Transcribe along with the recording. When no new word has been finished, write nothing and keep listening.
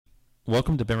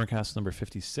Welcome to Bimmercast number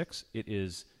 56. It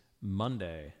is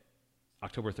Monday,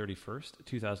 October 31st,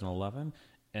 2011,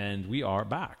 and we are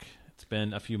back. It's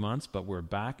been a few months, but we're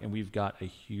back, and we've got a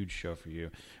huge show for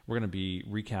you. We're going to be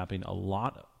recapping a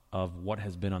lot of what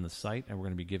has been on the site, and we're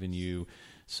going to be giving you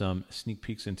some sneak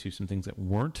peeks into some things that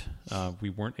we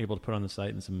weren't able to put on the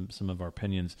site, and some of our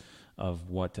opinions of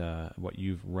what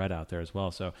you've read out there as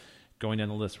well. So going down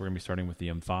the list, we're going to be starting with the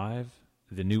M5,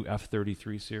 the new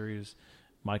F33 series.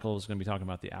 Michael is going to be talking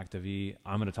about the Active E.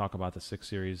 I'm going to talk about the 6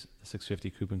 Series, the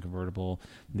 650 Coupe and Convertible,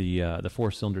 the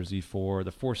 4-cylinder Z4,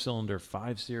 the 4-cylinder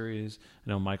 5 Series. I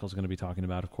know Michael's going to be talking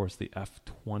about, of course, the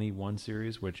F21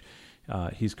 Series, which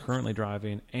he's currently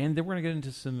driving. And then we're going to get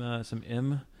into some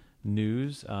M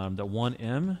news, the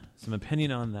 1M, some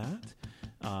opinion on that.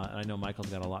 And I know Michael's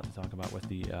got a lot to talk about with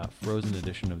the Frozen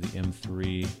edition of the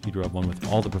M3. He drove one with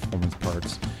all the performance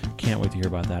parts. Can't wait to hear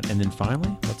about that. And then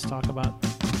finally, let's talk about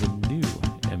the new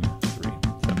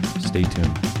M3. So stay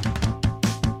tuned.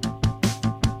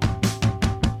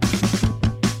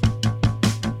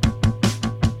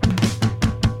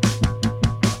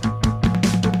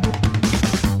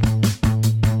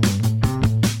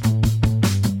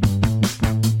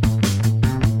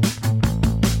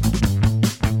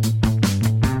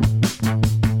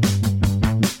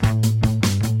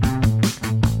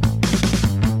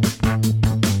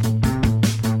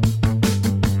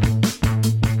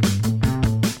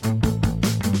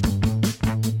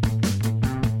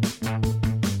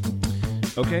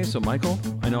 Okay, so Michael,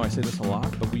 I know I say this a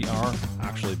lot, but we are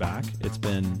actually back. It's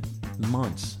been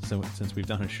months since we've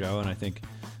done a show, and I think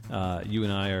you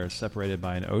and I are separated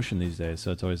by an ocean these days,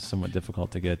 so it's always somewhat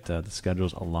difficult to get the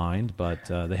schedules aligned, but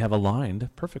they have aligned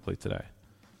perfectly today.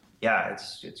 Yeah,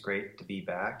 it's great to be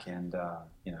back, and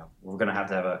we're going to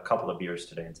have a couple of beers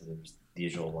today instead of the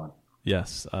usual one.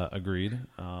 Yes, agreed.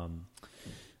 I'm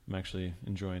actually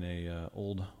enjoying a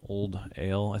old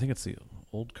ale. I think it's the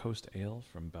Old Coast Ale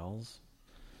from Bell's.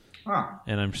 Huh.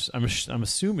 And I'm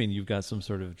assuming you've got some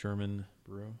sort of German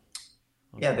brew.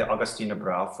 Okay. Yeah, the Augustiner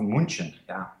Brau from München.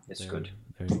 Yeah, it's good.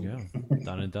 There you go.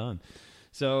 Done and done.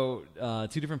 So,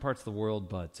 2 different parts of the world,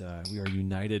 but we are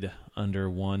united under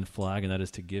one flag, and that is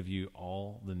to give you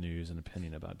all the news and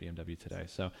opinion about BMW today.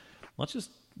 So, let's just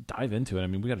dive into it. I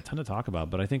mean, we got a ton to talk about,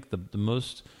 but I think the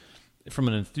most, from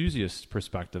an enthusiast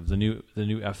perspective, the new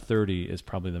F30 is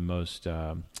probably the most.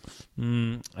 I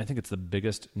think it's the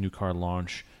biggest new car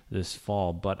launch this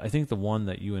fall. But I think the one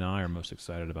that you and I are most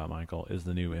excited about, Michael, is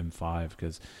the new M5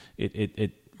 because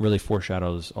it really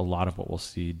foreshadows a lot of what we'll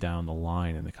see down the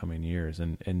line in the coming years.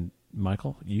 And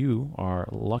Michael, you are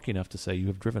lucky enough to say you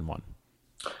have driven one.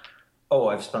 Oh,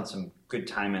 I've spent some good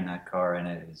time in that car, and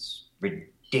it is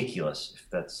ridiculous, if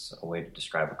that's a way to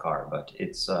describe a car, but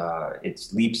it's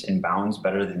leaps and bounds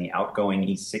better than the outgoing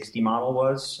E60 model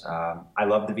was. I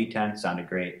love the V10, sounded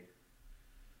great,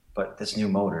 but this new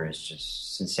motor is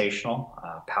just sensational.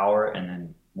 Power and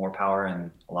then more power and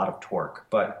a lot of torque,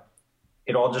 but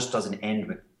it all just doesn't end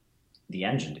with the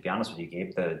engine, to be honest with you,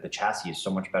 Gabe. The chassis is so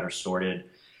much better sorted,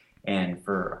 and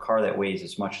for a car that weighs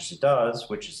as much as it does,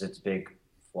 which is its big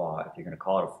flaw, if you're going to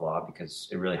call it a flaw, because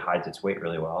it really hides its weight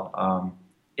really well.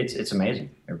 It's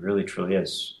amazing. It really, truly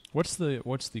is. What's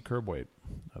the curb weight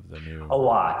of the new? A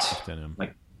lot. F10M?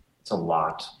 Like, it's a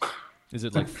lot. Is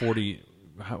it like 40?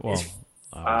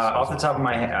 Off the top of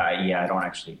my head, yeah, I don't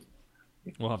actually.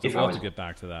 We'll have to get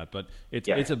back to that, but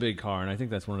it's a big car, and I think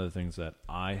that's one of the things that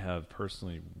I have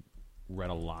personally read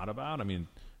a lot about. I mean,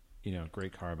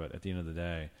 great car, but at the end of the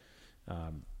day,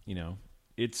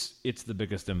 it's the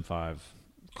biggest M5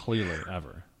 clearly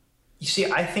ever. You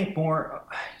see, I think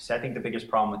the biggest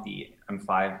problem with the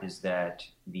M5 is that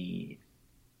the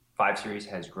 5 Series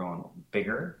has grown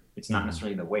bigger. It's not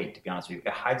necessarily the weight, to be honest with you.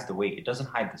 It hides the weight. It doesn't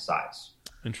hide the size.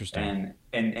 Interesting.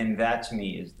 And that, to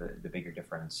me, is the bigger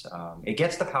difference. It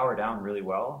gets the power down really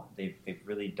well. They've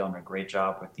really done a great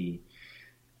job with the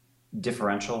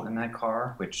differential in that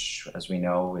car, which, as we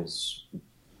know, is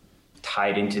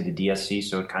tied into the DSC,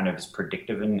 so it kind of is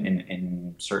predictive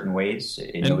in certain ways.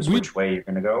 It knows which way you're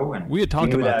going to go. And we had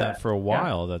talked about that for a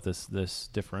while, that this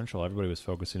differential, everybody was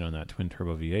focusing on that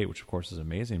twin-turbo V8, which, of course, is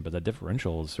amazing, but that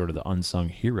differential is sort of the unsung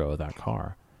hero of that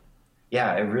car.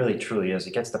 Yeah, it really, truly is.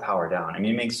 It gets the power down. I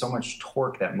mean, it makes so much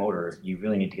torque, that motor, you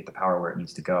really need to get the power where it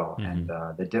needs to go. Mm-hmm.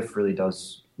 And the diff really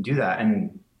does do that.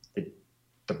 And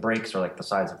the brakes are like the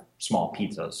size of small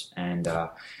pizzas. And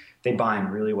they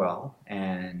bind really well.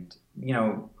 And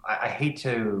I hate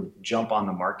to jump on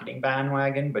the marketing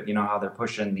bandwagon, but you know how they're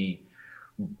pushing the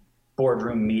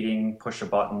boardroom meeting, push a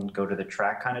button, go to the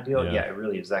track kind of deal? Yeah, it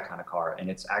really is that kind of car. And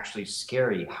it's actually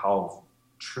scary how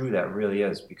true that really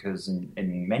is, because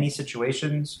in many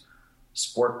situations,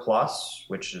 Sport Plus,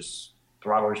 which is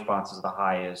throttle response is the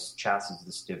highest, chassis is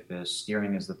the stiffest,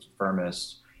 steering is the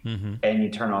firmest, and you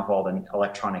turn off all the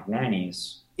electronic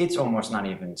nannies, it's almost not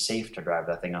even safe to drive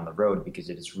that thing on the road because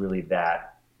it is really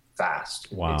that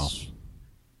fast. Wow.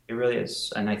 It really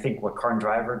is. And I think what Car and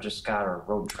Driver just got, or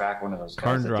Road Track, one of those guys.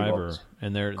 Car and Driver,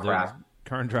 and their crap.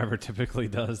 Car and Driver typically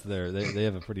does they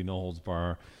have a pretty no holds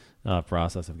bar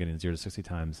process of getting 0 to 60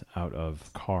 times out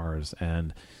of cars,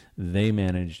 and they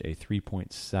managed a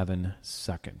 3.7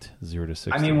 second 0 to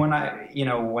 60. I mean, when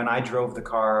I drove the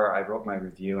car, I wrote my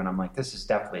review, and I'm like, this is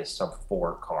definitely a sub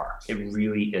 4 car. It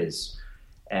really is.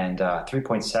 And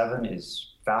 3.7 is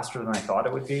faster than I thought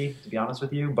it would be, to be honest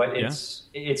with you. But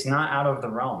it's not out of the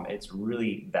realm. It's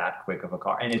really that quick of a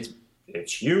car, and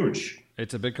it's huge.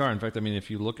 It's a big car. In fact, I mean,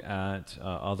 if you look at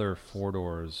other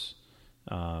 4-doors,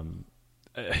 the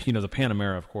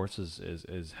Panamera, of course,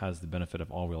 has the benefit of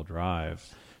all-wheel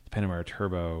drive. The Panamera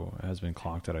Turbo has been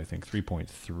clocked at, I think,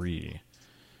 3.3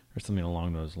 or something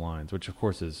along those lines, which, of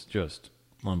course, is just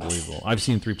unbelievable. I've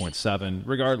seen 3.7.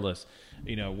 Regardless,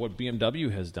 what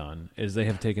BMW has done is they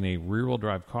have taken a rear-wheel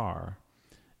drive car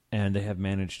and they have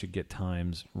managed to get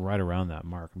times right around that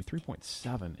mark. I mean,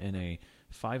 3.7 in a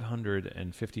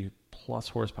 550-plus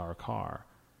horsepower car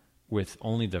with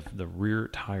only the rear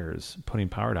tires putting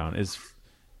power down is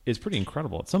pretty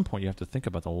incredible. At some point, you have to think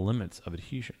about the limits of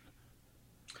adhesion.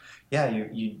 Yeah,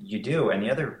 you do. And the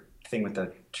other thing with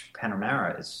the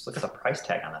Panamera is look at the price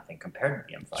tag on that thing compared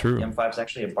to the M5. True. The M5 is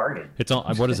actually a bargain. It's all.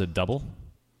 What is it? Double?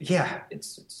 Yeah,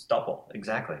 it's double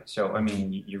exactly. So I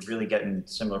mean, you're really getting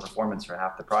similar performance for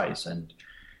half the price. And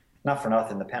not for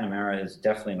nothing, the Panamera is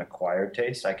definitely an acquired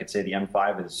taste. I could say the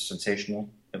M5 is sensational.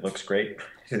 It looks great.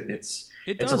 It's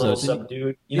a little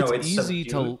subdued.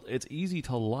 It's easy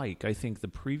to like. I think the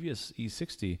previous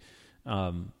E60,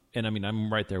 and I mean,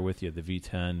 I'm right there with you. The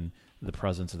V10, the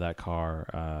presence of that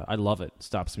car, I love it.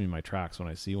 Stops me in my tracks when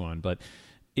I see one. But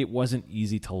it wasn't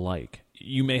easy to like.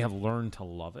 You may have learned to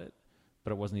love it,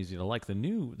 but it wasn't easy to like. The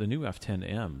new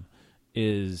F10M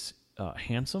is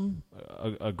handsome,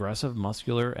 aggressive,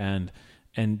 muscular, and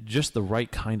just the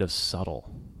right kind of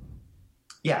subtle.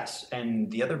 Yes, and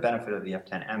the other benefit of the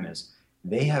F10M is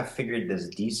they have figured this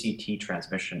DCT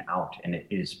transmission out, and it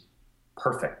is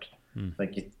perfect.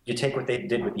 Like you take what they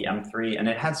did with the M3, and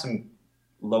it had some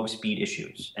low-speed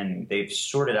issues, and they've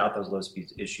sorted out those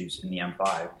low-speed issues in the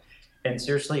M5. And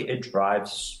seriously, it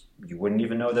drives. You wouldn't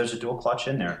even know there's a dual clutch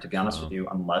in there, to be honest with you,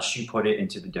 unless you put it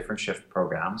into the different shift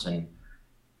programs. And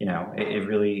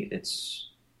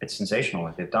it's sensational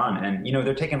what they've done. And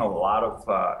they're taking a lot of.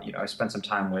 I spent some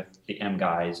time with the M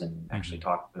guys and actually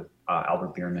talked with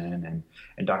Albert Bierman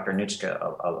and Dr. Nitschke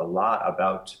a lot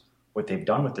about what they've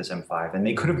done with this M5. And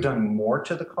they could have done more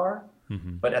to the car,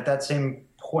 but at that same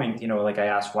point, like I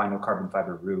asked, why no carbon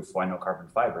fiber roof? Why no carbon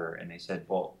fiber? And they said,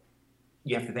 well,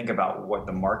 you have to think about what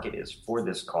the market is for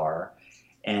this car,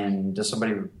 and does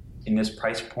somebody in this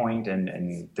price point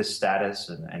and this status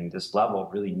and this level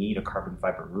really need a carbon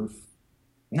fiber roof?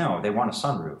 No, they want a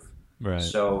sunroof. Right.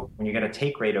 So when you get a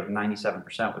take rate of 97%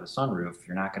 with a sunroof,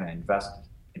 you're not going to invest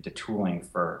into tooling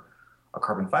for a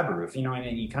carbon fiber roof.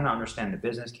 And you kind of understand the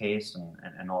business case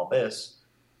and all this.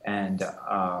 And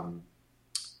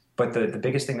but the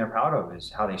biggest thing they're proud of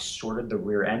is how they sorted the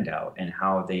rear end out and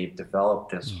how they've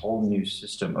developed this whole new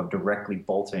system of directly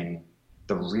bolting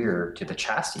the rear to the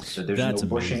chassis. So there's no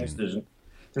bushings.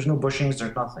 There's no bushings.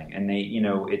 There's nothing. And they,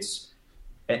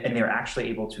 and they're actually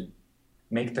able to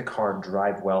make the car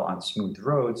drive well on smooth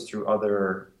roads through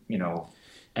other,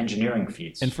 engineering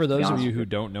feats. And for those of you who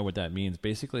don't know what that means,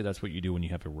 basically that's what you do when you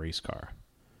have a race car.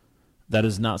 That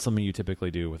is not something you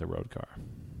typically do with a road car.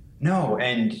 No,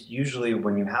 and usually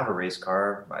when you have a race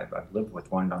car, I've lived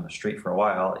with one down the street for a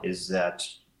while, is that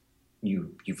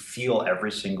you feel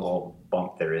every single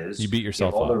bump there is. You beat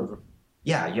yourself up.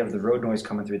 You have the road noise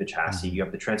coming through the chassis. You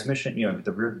have the transmission,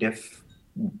 the rear diff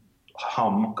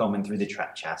hum coming through the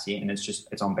chassis, and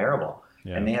it's unbearable.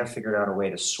 Yeah. And they have figured out a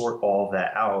way to sort all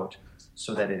that out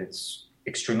so that it's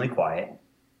extremely quiet.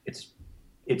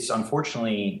 It's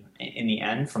unfortunately, in the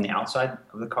end, from the outside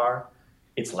of the car,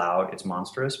 it's loud, it's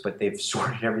monstrous, but they've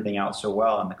sorted everything out so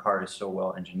well, and the car is so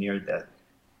well engineered that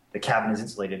the cabin is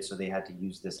insulated, so they had to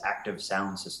use this active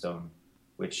sound system,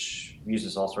 which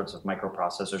uses all sorts of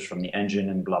microprocessors from the engine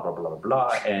and blah, blah, blah, blah,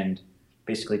 blah, and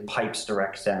basically pipes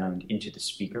direct sound into the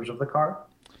speakers of the car.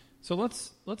 So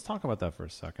let's talk about that for a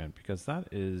second, because that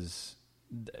is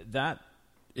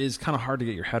kind of hard to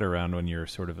get your head around when you're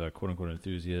sort of a quote-unquote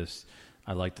enthusiast.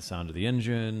 I like the sound of the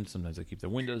engine. Sometimes I keep the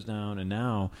windows down. And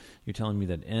now you're telling me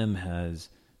that M has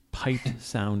piped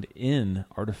sound in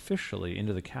artificially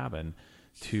into the cabin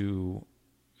to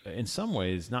in some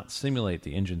ways, not simulate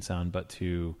the engine sound, but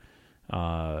to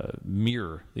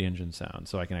mirror the engine sound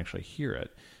so I can actually hear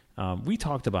it. We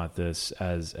talked about this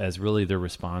as really their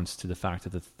response to the fact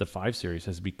that the 5 Series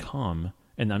has become,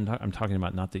 and I'm talking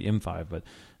about not the M5, but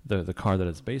the car that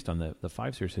it's based on, the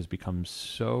 5 Series has become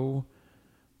such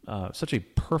a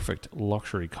perfect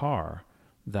luxury car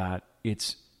that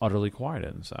it's utterly quiet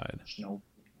inside. Nope.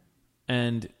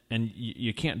 And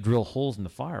you can't drill holes in the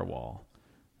firewall.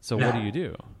 So what do you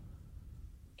do?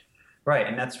 Right,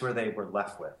 and that's where they were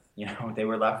left with. They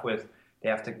were left with, they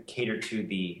have to cater to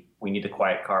we need a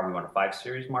quiet car, we want a 5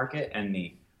 Series market, and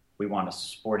we want a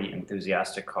sporty,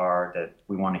 enthusiastic car that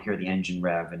we want to hear the engine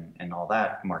rev and all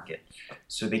that market.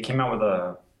 So they came out with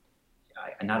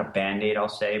not a Band-Aid, I'll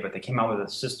say, but they came out with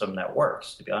a system that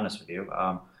works, to be honest with you.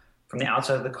 From the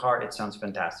outside of the car, it sounds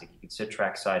fantastic. You can sit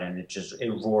trackside and it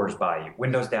roars by you.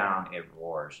 Windows down, it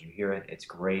roars. You hear it, it's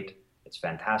great, it's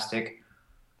fantastic.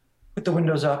 Put the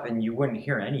windows up and you wouldn't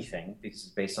hear anything because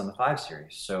it's based on the 5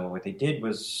 Series. So what they did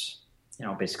was,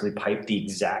 basically pipe the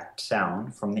exact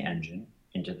sound from the engine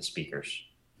into the speakers.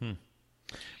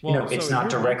 Well, it's not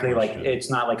directly it's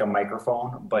not like a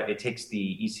microphone, but it takes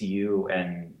the ECU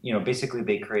and, basically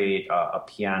they create a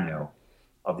piano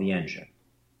of the engine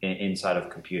inside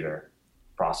of computer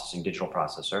processing, digital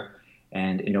processor.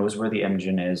 And it knows where the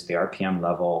engine is, the RPM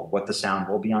level, what the sound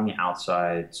will be on the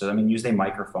outside. So, use their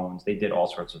microphones. They did all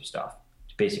sorts of stuff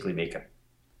to basically make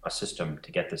a system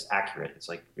to get this accurate. It's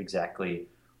like exactly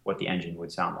what the engine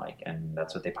would sound like. And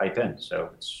that's what they pipe in. So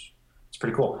it's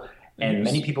pretty cool. And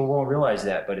many people won't realize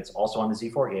that, but it's also on the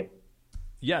Z4 game.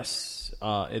 Yes,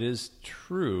 it is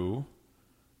true.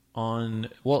 And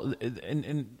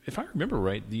if I remember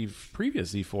right, the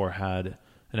previous Z4 had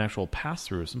an actual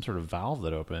pass-through, some sort of valve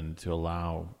that opened to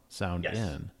allow sound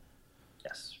in.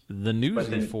 Yes. The new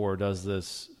Z4 does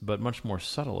this, but much more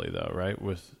subtly, though, right?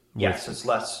 Yes, it's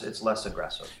less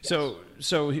aggressive. Yes.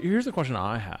 So here's the question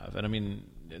I have, and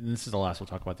this is the last we'll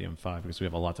talk about the M5 because we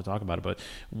have a lot to talk about it. But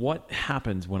what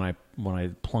happens when I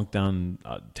plunk down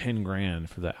 $10,000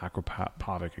 for the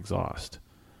Aquapovic exhaust,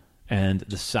 and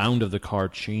the sound of the car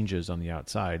changes on the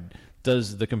outside?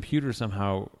 Does the computer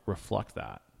somehow reflect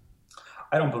that?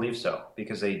 I don't believe so,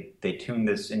 because they tune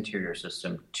this interior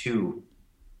system to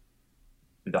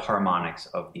the harmonics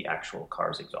of the actual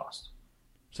car's exhaust.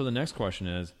 So the next question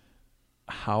is,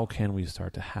 how can we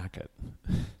start to hack it?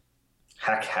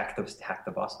 Hack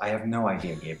the bus? I have no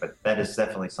idea, Gabe, but that is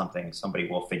definitely something somebody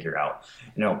will figure out.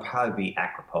 And it'll probably be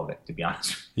Aquapovic, to be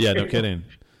honest. Yeah, no kidding.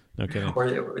 No kidding.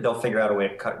 Or they'll figure out a way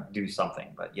to do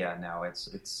something. But yeah, no,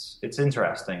 it's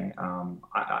interesting.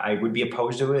 I would be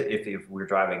opposed to it if we're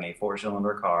driving a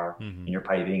 4-cylinder car and you're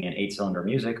piping in 8-cylinder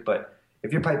music. But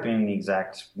if you're piping the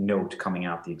exact note coming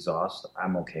out the exhaust,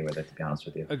 I'm okay with it, to be honest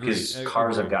with you. Because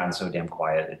cars have gotten so damn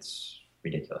quiet, it's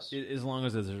ridiculous. As long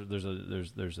as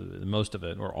there's most of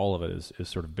it or all of it is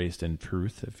sort of based in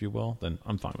truth, if you will, then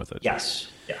I'm fine with it. Yes,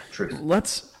 yeah, truth.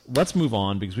 Let's move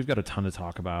on because we've got a ton to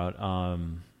talk about.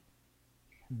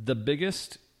 The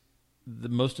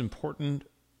most important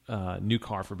new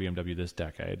car for BMW this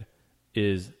decade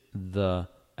is the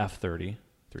F30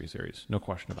 3 Series. No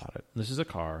question about it. This is a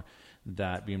car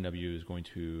that BMW is going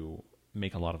to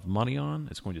make a lot of money on.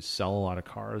 It's going to sell a lot of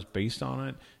cars based on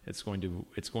it. It's going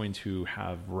to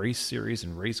have race series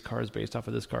and race cars based off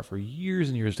of this car for years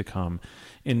and years to come.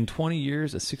 In 20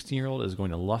 years, a 16-year-old is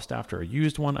going to lust after a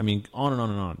used one. On and on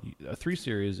and on. A 3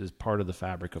 Series is part of the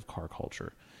fabric of car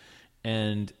culture.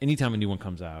 And anytime a new one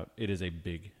comes out, it is a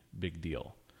big, big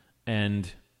deal.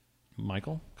 And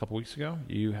Michael, a couple weeks ago,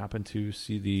 you happened to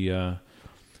see the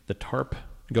tarp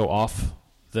go off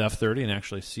the F30 and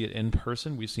actually see it in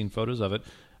person. We've seen photos of it.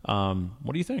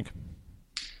 What do you think?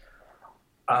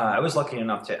 I was lucky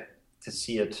enough to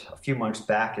see it a few months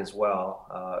back as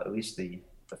well, at least the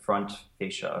front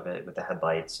fascia of it with the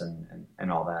headlights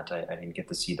and all that. I didn't get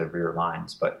to see the rear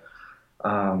lines, but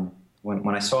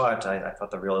when I saw it, I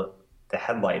thought the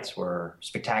headlights were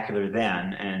spectacular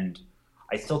then, and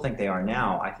I still think they are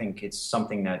now. I think it's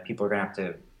something that people are going to have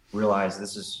to realize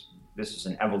this is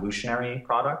an evolutionary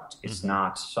product. It's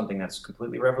not something that's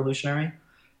completely revolutionary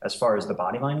as far as the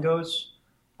body line goes.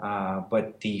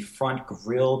 But the front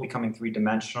grille becoming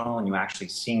three-dimensional and you actually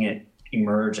seeing it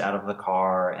emerge out of the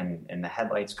car and the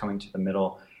headlights coming to the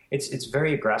middle, it's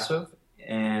very aggressive,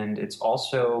 and it's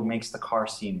also makes the car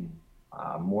seem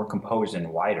more composed and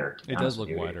wider. It does look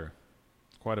wider,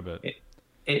 quite a bit.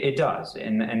 It does,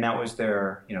 and that was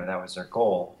their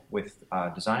goal with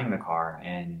designing the car.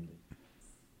 And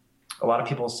a lot of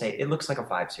people say it looks like a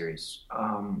 5 Series.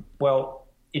 Well,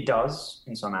 it does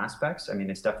in some aspects. I mean,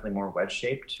 it's definitely more wedge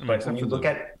shaped. But when you look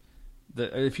at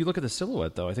If you look at the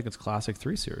silhouette, though, I think it's classic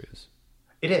 3 Series.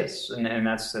 It is, and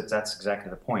that's exactly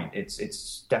the point.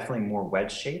 It's definitely more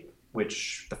wedge shape,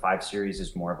 which the 5 Series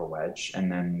is more of a wedge,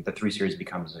 and then the 3 Series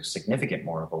becomes a significant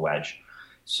more of a wedge.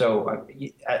 So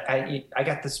I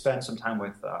got to spend some time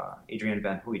with Adrian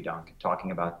Van Hooydonk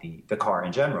talking about the car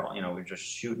in general. You know, we were just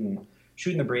shooting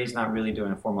the breeze, not really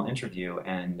doing a formal interview,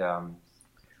 and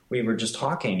we were just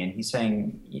talking, and he's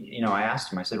saying, you know, I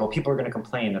asked him, I said, well, people are going to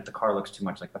complain that the car looks too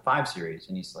much like the 5 Series.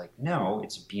 And he's like, no,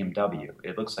 it's a BMW.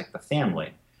 It looks like the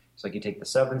family. It's like you take the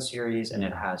 7 Series, and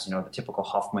it has, you know, the typical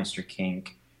Hofmeister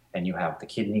kink, and you have the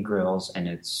kidney grills, and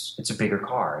it's a bigger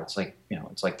car. It's like, you know,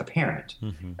 it's like the parent.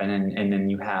 Mm-hmm. And then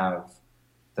you have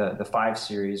the 5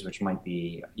 Series, which might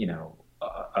be, you know,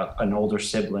 an older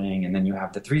sibling, and then you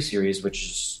have the 3 Series, which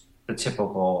is the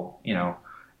typical, you know,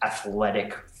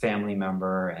 athletic family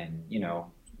member, and you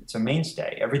know, it's a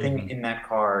mainstay. Everything in that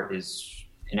car is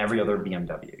in every other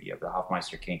BMW. You have the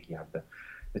Hofmeister kink, you have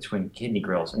the twin kidney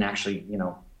grills, and actually, you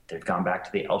know, they've gone back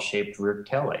to the L-shaped rear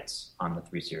taillights on the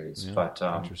 3 Series. Yeah, but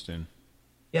interesting.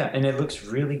 Yeah, and it looks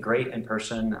really great in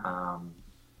person.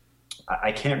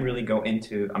 I can't really go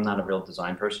into. I'm not a real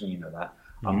design person, you know that.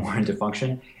 I'm more into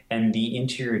function, and the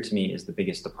interior to me is the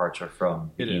biggest departure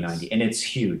from the E90, and it's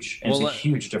huge. And it's a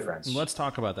huge difference. Let's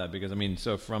talk about that, because I mean,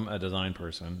 so from a design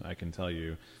person, I can tell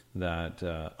you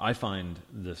that I find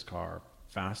this car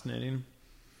fascinating.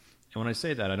 And when I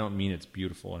say that, I don't mean it's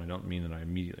beautiful, and I don't mean that I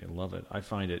immediately love it. I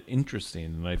find it interesting,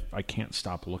 and I can't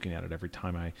stop looking at it every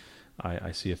time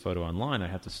I see a photo online. I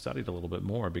have to study it a little bit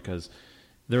more, because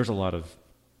there's a lot of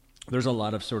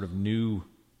sort of new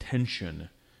tension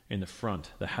in the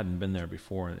front that hadn't been there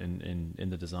before in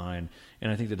the design.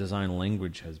 And I think the design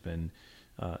language has been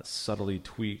subtly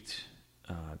tweaked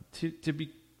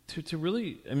to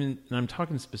really, I mean, and I'm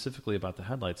talking specifically about the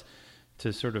headlights,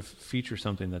 to sort of feature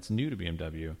something that's new to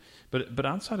BMW. But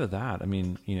outside of that, I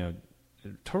mean, you know,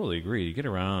 totally agree. You get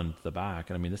around the back,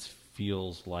 and I mean, this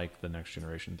feels like the next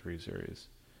generation 3 Series.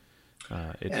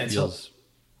 It feels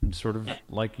sort of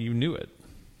like you knew it.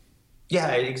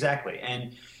 Yeah, exactly.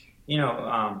 And you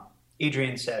know,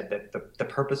 Adrian said that the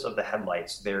purpose of the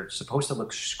headlights, they're supposed to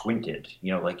look squinted.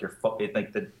 You know, like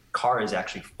like the car is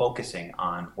actually focusing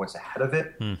on what's ahead of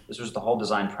it. This was the whole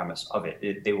design premise of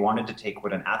it. They wanted to take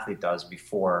what an athlete does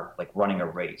before, like running a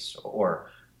race or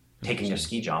taking a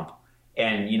ski jump,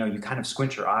 and you know, you kind of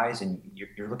squint your eyes and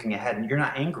you're looking ahead, and you're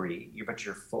not angry, but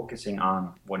you're focusing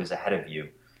on what is ahead of you.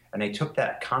 And they took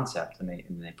that concept and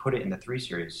they put it in the 3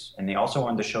 Series, and they also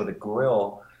wanted to show the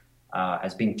grille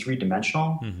as being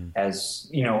 3-dimensional, as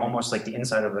you know, almost like the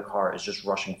inside of the car is just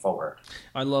rushing forward.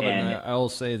 I love it. And I'll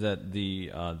say that the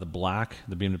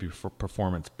BMW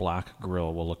Performance black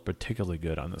grille will look particularly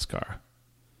good on this car.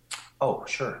 Oh,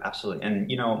 sure, absolutely.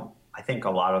 And you know, I think a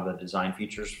lot of the design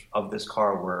features of this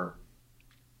car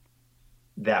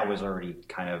was already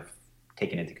kind of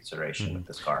taken into consideration with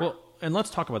this car. Well, and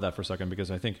let's talk about that for a second, because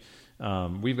I think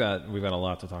we've got a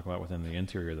lot to talk about within the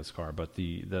interior of this car. But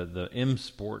the M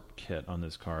Sport kit on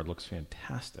this car looks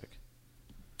fantastic.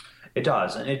 It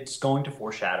does, and it's going to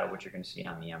foreshadow what you're going to see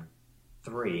on the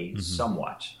M3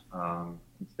 somewhat.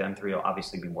 The M3 will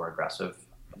obviously be more aggressive,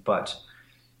 but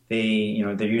they're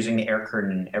using the air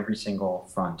curtain in every single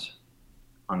front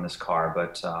on this car.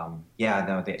 But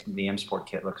the M Sport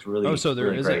kit looks really. Oh, so there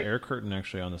really is great. an air curtain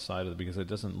actually on the side of it, because it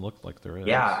doesn't look like there is.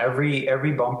 Yeah,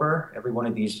 every bumper, every one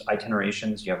of these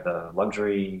itinerations, you have the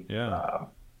luxury,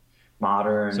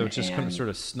 modern. So it's just kind of sort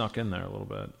of snuck in there a little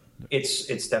bit.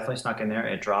 It's definitely snuck in there.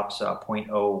 It drops a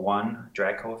 0.01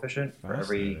 drag coefficient for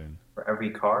every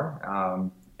car,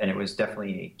 and it was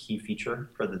definitely a key feature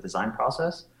for the design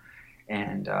process.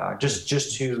 And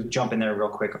just to jump in there real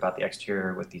quick about the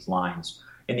exterior with these lines.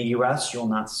 In the U.S., you'll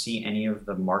not see any of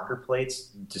the marker plates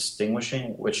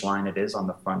distinguishing which line it is on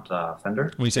the front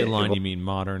fender. When you say line, you mean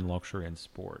modern, luxury, and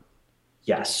sport.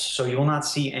 Yes. So you will not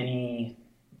see any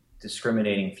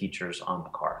discriminating features on the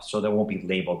car. So they won't be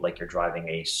labeled like you're driving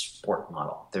a sport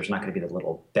model. There's not going to be the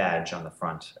little badge on the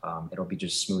front. It'll be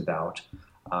just smoothed out.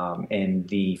 In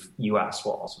the U.S.,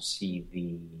 we'll also see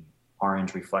the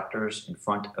orange reflectors in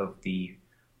front of the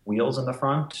wheels in the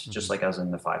front, just like as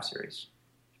in the 5 Series.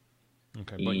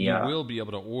 Okay, but you will be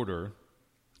able to order.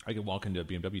 I could walk into a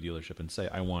BMW dealership and say,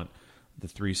 I want the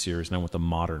 3 Series and I want the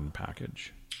modern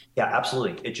package. Yeah,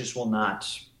 absolutely. It just will not,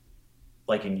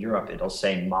 like in Europe, it'll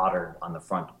say modern on the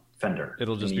front fender.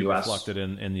 It'll just be reflected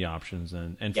in the options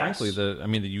and frankly, the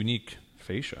unique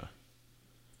fascia.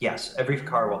 Yes, every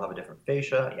car will have a different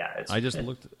fascia. Yeah, I just saw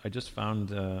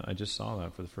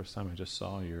that for the first time. I just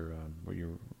saw your what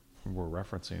you were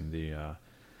referencing,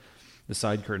 the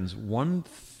side curtains. One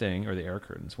thing, or the air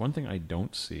curtains. One thing I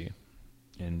don't see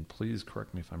and please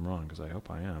correct me if I'm wrong, because I hope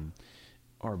I am,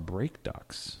 are brake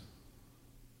ducts.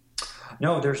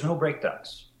 No, there's no brake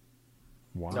ducts.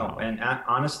 Wow. No, and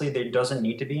honestly, there doesn't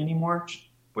need to be anymore.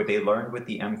 What they learned with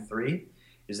the M3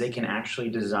 is they can actually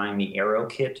design the aero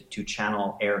kit to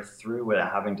channel air through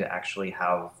without having to actually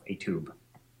have a tube.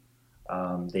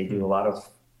 They do a lot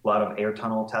of air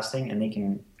tunnel testing, and they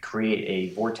can create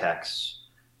a vortex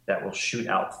that will shoot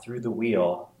out through the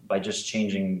wheel by just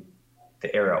changing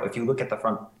the aero. If you look at the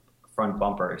front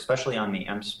bumper, especially on the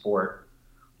M Sport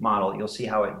model, you'll see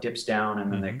how it dips down,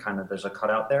 and then there's a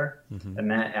cutout there, and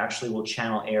that actually will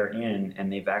channel air in,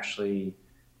 and they've actually,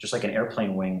 just like an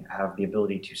airplane wing, have the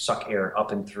ability to suck air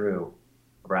up and through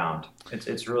around.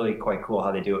 It's really quite cool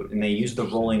how they do it, and they use the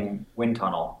rolling wind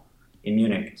tunnel in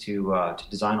Munich to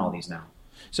design all these now.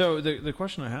 So the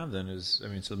question I have then is, I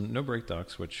mean, so no brake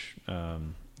ducts, which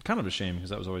kind of a shame,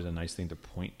 because that was always a nice thing to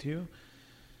point to.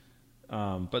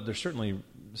 But there's certainly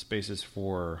spaces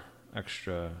for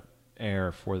extra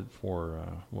air for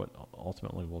what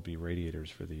ultimately will be radiators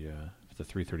for the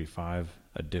 335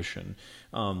 edition.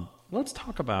 Let's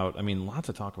talk about, I mean, lots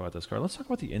to talk about this car. Let's talk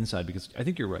about the inside, because I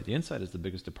think you're right. The inside is the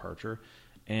biggest departure.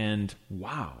 And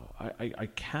wow, I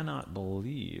cannot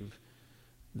believe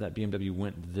that BMW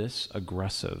went this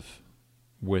aggressive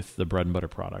with the bread and butter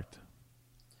product.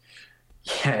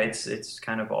 Yeah, it's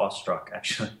kind of awestruck,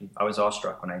 actually. I was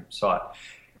awestruck when I saw it,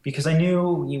 because I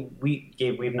knew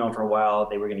we've known for a while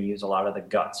they were going to use a lot of the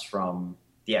guts from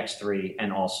the X3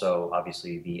 and also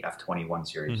obviously the F21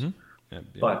 series. Mm-hmm. Yeah.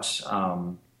 But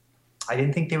I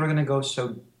didn't think they were going to go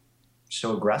so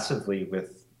aggressively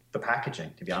with the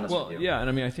packaging, to be honest with you. Well, yeah, and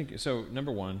I mean, I think so.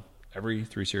 Number one, every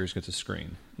 3 Series gets a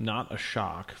screen. Not a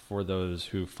shock for those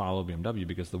who follow BMW,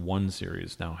 because the 1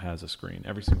 Series now has a screen.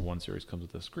 Every single 1 Series comes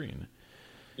with a screen.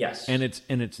 Yes, and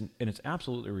it's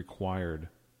absolutely required,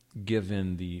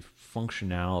 given the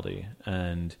functionality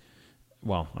and,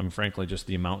 well, I mean, frankly, just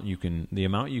the amount you can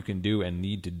do and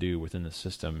need to do within the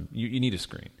system. You need a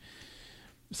screen.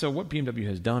 So what BMW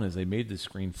has done is they made the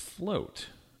screen float.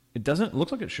 It doesn't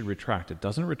look like it should retract. It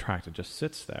doesn't retract. It just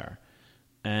sits there,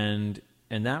 and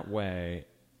that way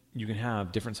you can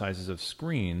have different sizes of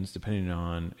screens depending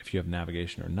on if you have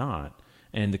navigation or not.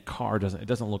 And the car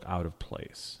doesn't look out of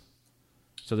place.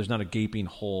 So there's not a gaping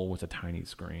hole with a tiny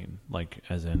screen, like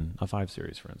as in a 5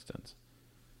 Series, for instance.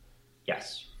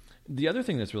 Yes. The other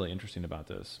thing that's really interesting about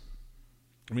this,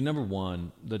 I mean, number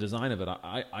one, the design of it,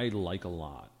 I like a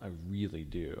lot. I really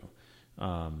do.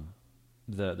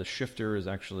 The shifter is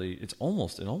actually, it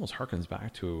almost harkens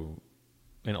back to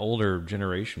an older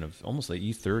generation of almost the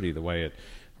E30, the way it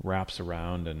wraps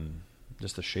around and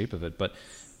just the shape of it. But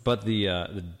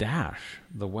the dash,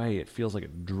 the way it feels like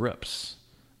it drips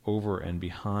over and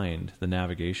behind the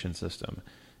navigation system,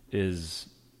 is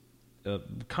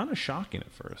kind of shocking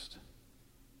at first.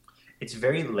 It's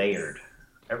very layered.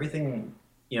 Everything,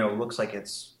 looks like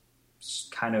it's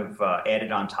kind of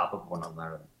added on top of one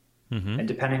another. Mm-hmm. And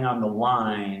depending on the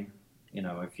line,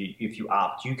 if you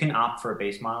opt, you can opt for a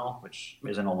base model, which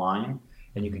isn't a line,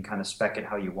 and you can kind of spec it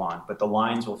how you want. But the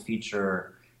lines will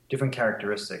feature different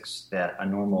characteristics that a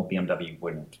normal BMW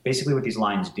wouldn't. Basically, what these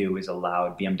lines do is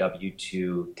allow BMW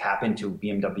to tap into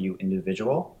BMW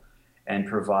individual and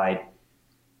provide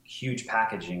huge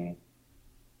packaging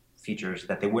features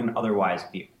that they wouldn't otherwise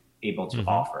be able to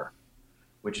offer,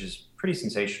 which is pretty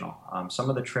sensational. Some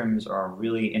of the trims are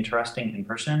really interesting in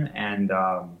person, and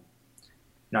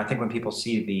I think when people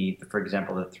see for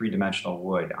example, the 3-dimensional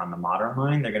wood on the modern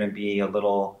line, they're going to be a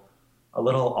little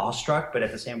awestruck, but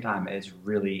at the same time, it's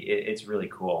really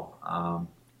cool.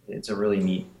 It's a really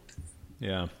neat.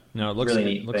 Yeah, no, it looks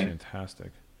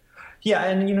fantastic. Yeah,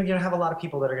 and you have a lot of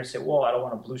people that are going to say, "Well, I don't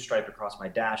want a blue stripe across my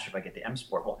dash if I get the M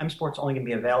Sport." Well, M Sport's only going to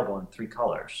be available in 3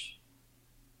 colors.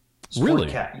 Really?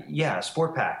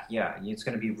 Sport Pack. Yeah, it's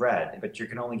going to be red, but you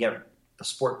can only get the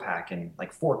Sport Pack in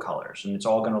like 4 colors, and it's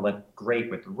all going to look great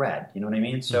with red. You know what I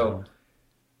mean? So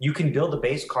you can build a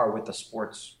base car with the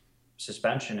sports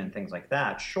suspension and things like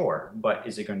that, sure, but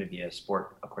is it going to be a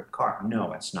sport equipped car?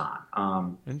 No, it's not.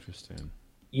 Interesting.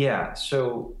 Yeah,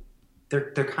 so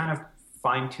they're kind of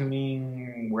fine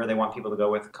tuning where they want people to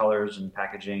go with colors and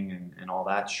packaging and all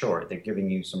that. Sure, they're giving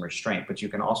you some restraint, but you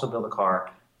can also build a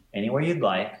car any way you'd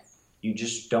like. You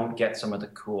just don't get some of the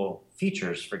cool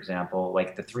features. For example,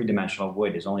 like the 3-dimensional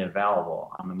wood is only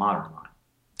available on the modern line.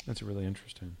 That's really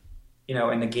interesting.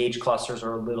 And the gauge clusters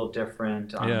are a little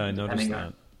different. Yeah, I noticed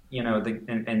that.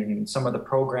 And some of the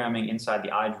programming inside the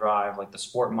iDrive, like the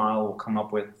Sport model will come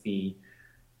up with the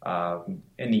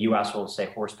In the U.S., we'll say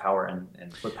horsepower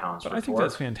and foot-pounds But for I think torque.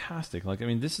 that's fantastic. Like, I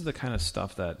mean, this is the kind of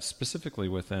stuff that specifically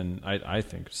within, I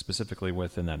think specifically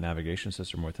within that navigation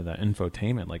system, within that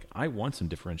infotainment, like I want some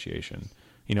differentiation.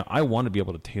 You know, I want to be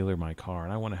able to tailor my car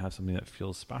and I want to have something that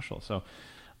feels special. So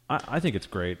I think it's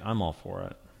great. I'm all for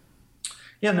it.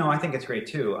 Yeah, no, I think it's great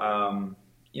too.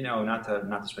 You know, not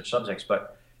to switch subjects,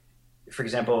 but for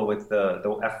example, with the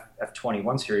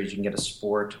F21 series, you can get a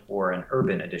sport or an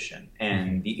urban edition,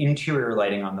 and the interior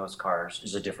lighting on those cars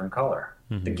is a different color.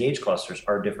 Mm-hmm. The gauge clusters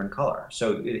are a different color,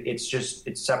 so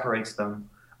it separates them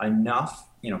enough.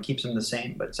 You know, keeps them the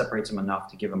same, but separates them enough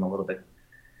to give them a little bit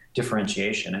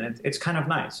differentiation, and it's kind of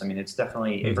nice. I mean, it's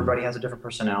definitely everybody has a different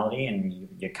personality, and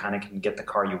you kind of can get the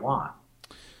car you want.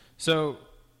 So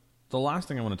the last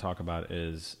thing I want to talk about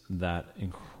is that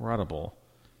incredible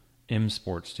M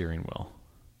Sport steering wheel.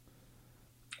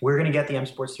 We're going to get the M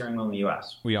Sport steering wheel in the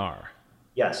U.S. We are.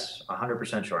 Yes,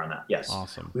 100% sure on that. Yes.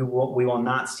 Awesome. We will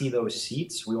not see those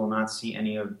seats. We will not see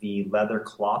any of the leather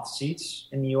cloth seats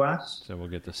in the U.S. So we'll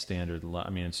get the standard. I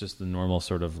mean, it's just the normal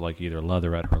sort of like either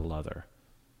leatherette or leather.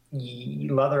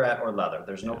 Leatherette or leather.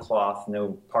 There's no cloth,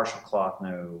 no partial cloth,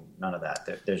 no none of that.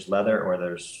 There's leather or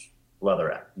there's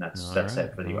leatherette, and that's right.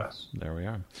 it for the U.S. There we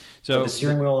are. So So the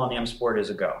steering wheel on the M Sport is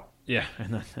a go. yeah,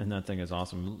 and that thing is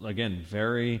awesome. Again,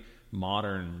 very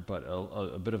modern, but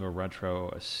a bit of a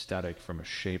retro aesthetic from a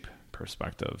shape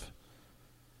perspective.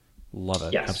 Love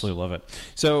it. Yes. Absolutely love it.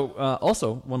 So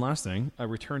also, one last thing, a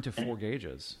return to 4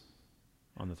 gauges.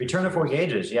 On the Return to 4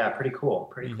 gauges, yeah, pretty cool,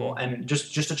 pretty cool. Mm-hmm. And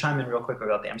just to chime in real quick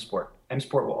about the M Sport. M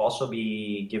Sport will also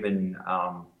be given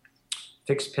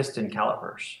fixed piston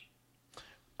calipers.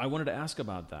 I wanted to ask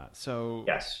about that. So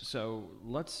Yes. So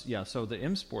So the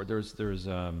M Sport, there's They're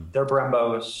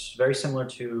Brembos, very similar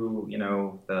to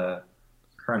the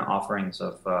current offerings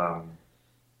of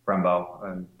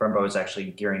Brembo. Brembo is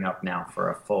actually gearing up now for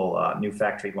a full new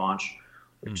factory launch,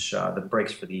 which the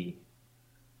brakes for the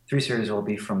 3 Series will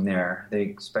be from there. They're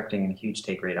expecting a huge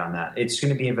take rate on that. It's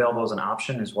going to be available as an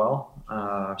option as well.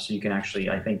 So you can actually,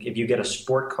 I think, if you get a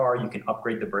sport car, you can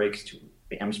upgrade the brakes to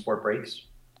the M Sport brakes.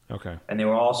 okay. And they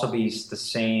will also be the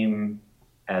same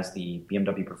as the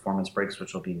BMW Performance brakes,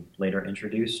 which will be later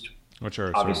introduced. Which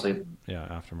are Obviously,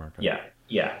 aftermarket.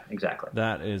 Yeah, exactly.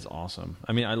 That is awesome.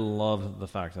 I mean, I love the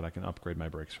fact that I can upgrade my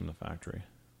brakes from the factory.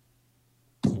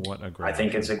 What a great! I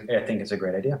think it's a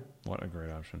great idea. What a great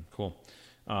option. Cool.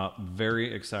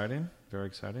 Very exciting. Very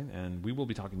exciting. And we will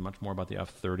be talking much more about the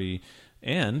F30,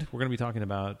 and we're going to be talking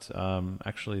about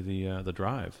actually the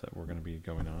drive that we're going to be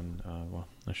going on. Well,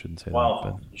 I shouldn't say that.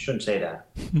 Well, you shouldn't say that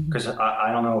because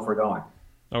I don't know if we're going.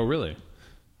 Oh, really?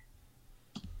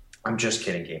 I'm just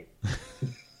kidding, Keith.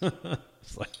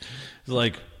 It's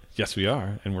like yes, we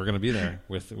are, and we're going to be there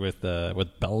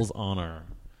with bells on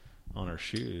our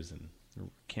shoes, and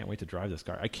can't wait to drive this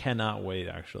car. I cannot wait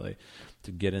actually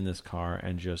to get in this car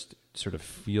and just sort of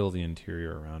feel the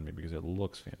interior around me because it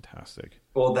looks fantastic.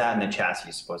 Well, that and the chassis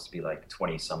is supposed to be like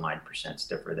 20 some odd %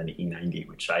 stiffer than the E90,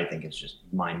 which I think is just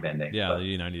mind bending. Yeah,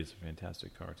 the E90 is a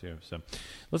fantastic car too. So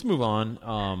let's move on.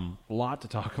 A lot to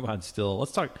talk about still.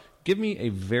 Let's talk. Give me a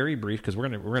very brief, because we're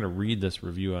gonna read this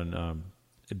review on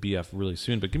BF really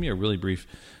soon. But give me a really brief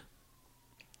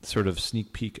sort of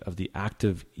sneak peek of the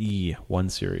Active E 1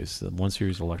 Series, the 1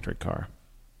 Series electric car.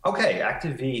 Okay,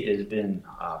 Active V has been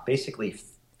basically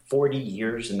 40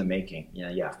 years in the making.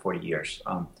 Yeah, 40 years.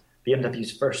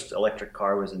 BMW's first electric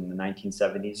car was in the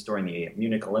 1970s during the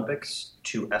Munich Olympics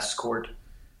to escort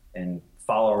and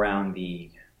follow around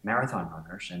the marathon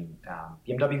runners. And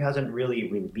BMW hasn't really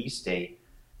released a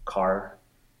car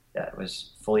that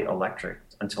was fully electric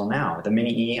until now. The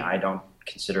Mini E, I don't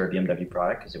consider a BMW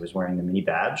product because it was wearing the Mini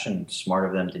badge, and smart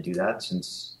of them to do that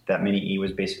since that Mini E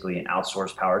was basically an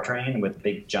outsourced powertrain with a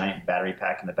big giant battery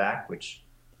pack in the back, which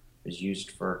is used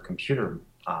for computer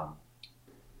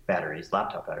batteries,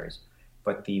 laptop batteries.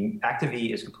 But the Active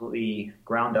E is completely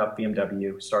ground up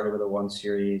BMW, started with a 1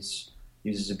 Series,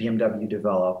 uses a BMW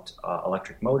developed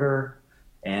electric motor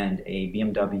and a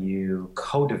BMW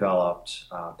co-developed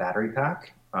battery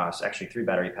pack. It's actually 3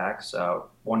 battery packs,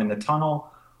 one in the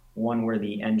tunnel, one where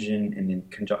the engine and the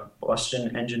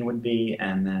combustion engine would be,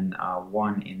 and then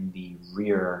one in the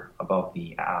rear above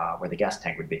the where the gas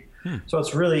tank would be. So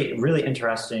it's really, really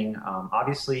interesting.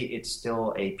 Obviously, it's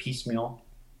still a piecemeal.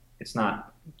 It's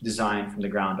not designed from the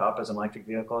ground up as an electric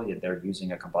vehicle. Yet they're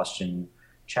using a combustion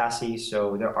chassis,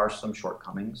 so there are some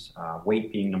shortcomings,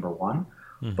 weight being number one.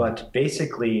 Mm-hmm. But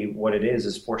basically what it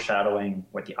is foreshadowing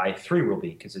what the i3 will be,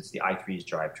 because it's the i3's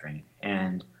drivetrain.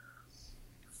 And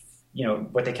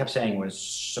what they kept saying was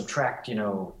subtract,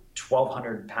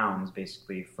 1,200 pounds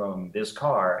basically from this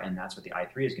car, and that's what the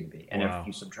i3 is going to be. And Wow. if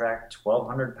you subtract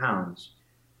 1,200 pounds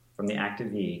from the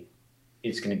Active E,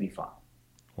 it's going to be fun.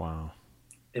 Wow.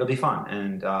 It'll be fun,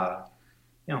 and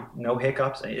no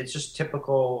hiccups. It's just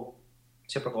typical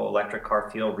electric car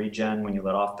feel. Regen when you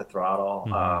let off the throttle,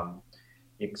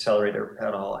 the accelerator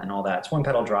pedal, and all that. It's one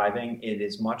pedal driving. It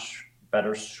is much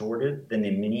better sorted than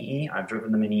the Mini E. I've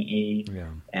driven the Mini E,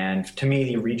 and to me,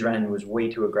 the regen was way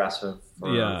too aggressive.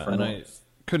 I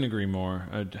couldn't agree more.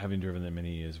 Having driven the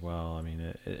Mini E as well, I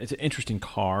mean, it's an interesting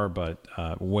car, but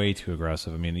way too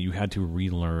aggressive. I mean, you had to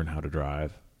relearn how to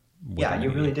drive. Yeah, you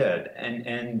really did.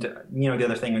 And the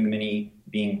other thing with the Mini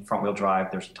being front-wheel drive,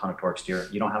 there's a ton of torque steer.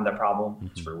 You don't have that problem.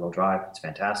 It's rear-wheel drive. It's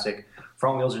fantastic.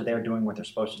 Front wheels are there doing what they're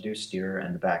supposed to do, steer,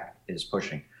 and the back is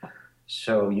pushing.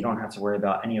 So you don't have to worry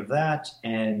about any of that.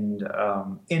 And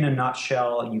in a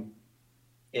nutshell,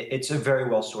 it's a very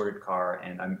well-sorted car,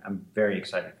 and I'm very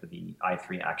excited for the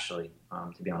i3, actually,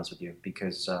 to be honest with you,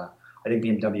 because I think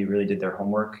BMW really did their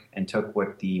homework and took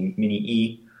what the Mini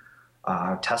E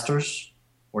testers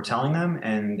were telling them,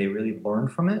 and they really learned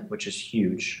from it, which is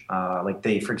huge.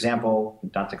 For example,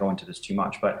 not to go into this too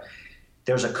much, but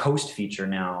there's a coast feature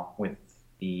now with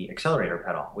the accelerator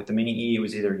pedal. With the Mini E, it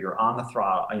was either you're on the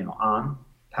throttle, on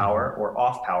power, or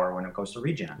off power when it goes to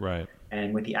regen. Right.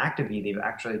 And with the Active E, they've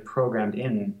actually programmed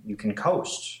in, you can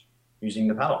coast using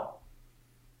the pedal.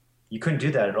 You couldn't do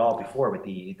that at all before with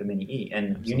the Mini E,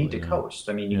 and Absolutely, you need to coast.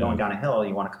 I mean, you're going down a hill,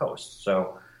 you want to coast.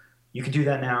 So you can do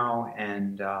that now,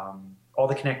 and all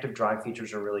the connective drive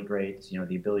features are really great.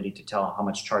 The ability to tell how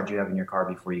much charge you have in your car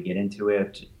before you get into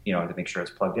it, to make sure it's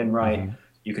plugged in right.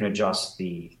 You can adjust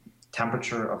the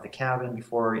temperature of the cabin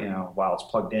before, while it's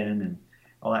plugged in and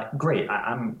all that. Great.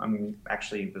 I'm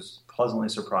actually was pleasantly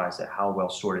surprised at how well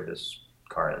sorted this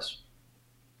car is.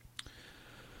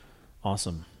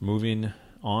 Awesome. Moving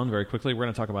on very quickly, we're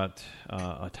going to talk about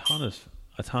a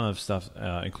ton of stuff,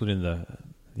 including the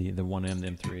 1M,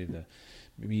 the M3,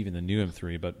 maybe even the new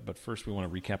M3. But first, we want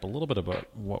to recap a little bit about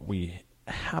what we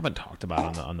haven't talked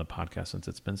about on the podcast since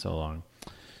it's been so long.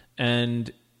 And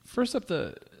first up,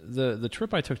 the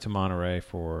trip I took to Monterey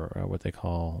for what they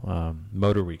call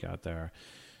Motor Week out there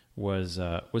was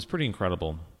pretty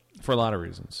incredible for a lot of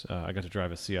reasons. I got to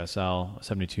drive a CSL, a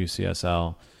 72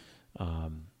 CSL,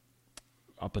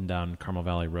 up and down Carmel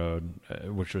Valley Road,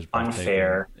 which was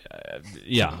unfair.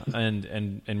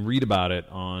 And read about it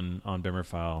on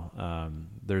Bimmerfile.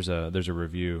 There's a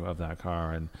review of that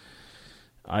car, and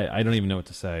I don't even know what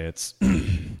to say. It's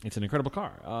it's an incredible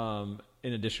car.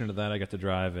 In addition to that, I got to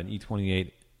drive an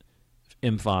E28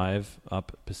 M5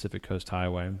 up Pacific Coast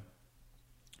Highway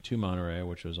to Monterey,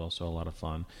 which was also a lot of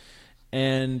fun.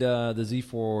 And the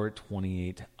Z4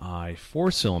 28i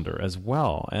 4-cylinder as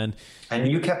well. And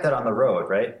you kept that on the road,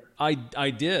 right? I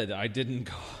did. I didn't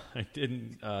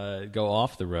go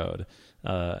off the road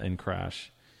and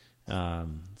crash.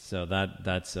 So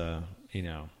that's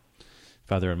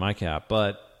feather in my cap.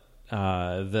 But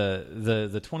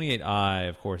the 28i,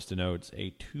 of course, denotes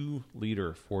a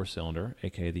 2-liter 4-cylinder,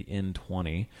 aka the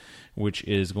N20, which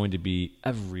is going to be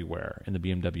everywhere in the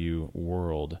BMW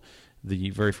world.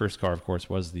 The very first car, of course,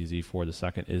 was the Z4. The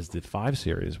second is the 5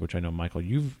 Series, which I know, Michael,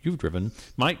 you've driven.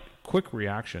 My quick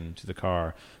reaction to the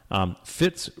car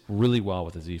fits really well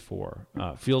with the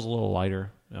Z4. Feels a little lighter.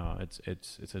 It's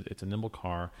a nimble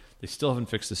car. They still haven't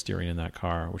fixed the steering in that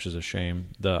car, which is a shame.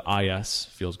 The IS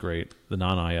feels great. The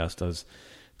non-IS does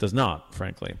not,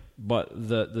 frankly. But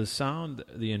the sound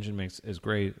the engine makes is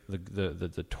great.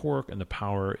 The torque and the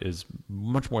power is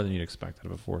much more than you'd expect out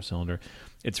of a 4-cylinder.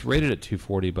 It's rated at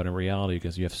 240, but in reality,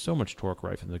 because you have so much torque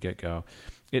right from the get-go,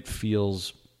 it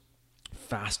feels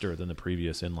faster than the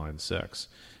previous inline 6.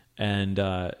 And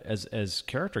as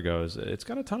character goes, it's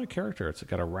got a ton of character. It's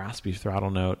got a raspy throttle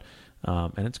note,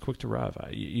 and it's quick to rev.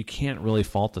 You can't really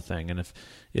fault the thing. And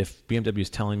if BMW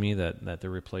is telling me that they're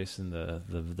replacing the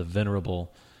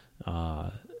venerable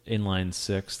inline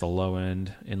 6, the low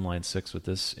end inline 6 with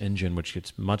this engine, which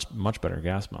gets much better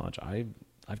gas mileage,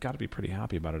 I've got to be pretty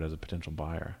happy about it as a potential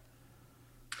buyer.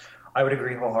 I would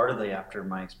agree wholeheartedly after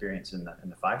my experience in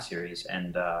the 5 Series,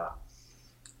 and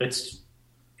it's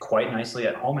quite nicely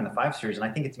at home in the 5 Series, and I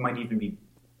think it might even be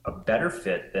a better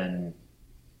fit than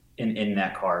in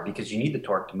that car, because you need the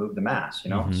torque to move the mass,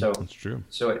 So that's true.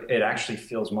 So it actually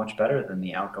feels much better than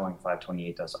the outgoing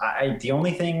 528 does. The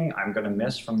only thing I'm going to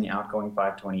miss from the outgoing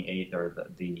 528, or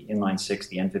the inline 6,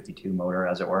 the N52 motor,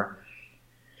 as it were,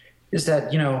 is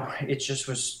that it just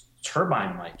was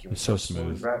turbine-like. It was so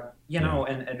smooth.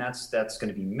 and that's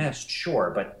going to be missed,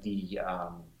 sure. But the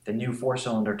the new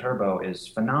four-cylinder turbo is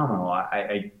phenomenal.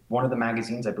 One of the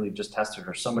magazines I believe just tested,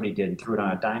 or somebody did, and threw it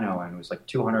on a dyno, and it was like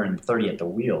 230 at the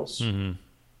wheels. Mm-hmm.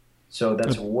 So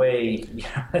that's way.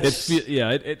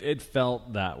 It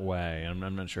felt that way.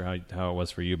 I'm not sure how it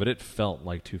was for you, but it felt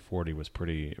like 240 was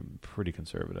pretty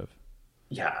conservative.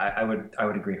 Yeah, I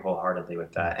would agree wholeheartedly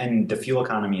with that. And the fuel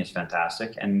economy is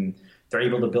fantastic, and they're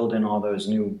able to build in all those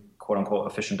new quote unquote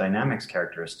efficient dynamics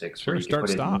characteristics. Sure,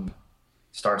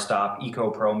 start stop, eco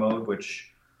pro mode,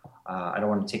 which I don't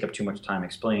want to take up too much time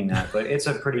explaining that, but it's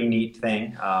a pretty neat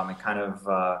thing. It kind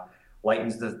of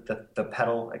lightens the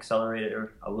pedal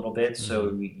accelerator a little bit,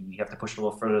 so you have to push a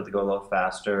little further to go a little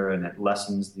faster, and it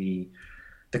lessens the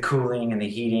cooling and the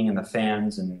heating and the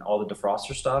fans and all the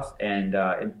defroster stuff, and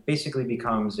it basically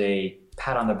becomes a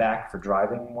pat on the back for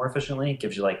driving more efficiently. It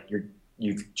gives you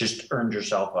you've just earned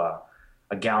yourself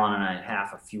a gallon and a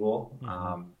half of fuel.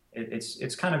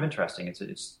 It's kind of interesting.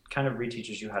 It's kind of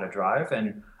reteaches you how to drive,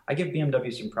 and I give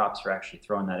BMW some props for actually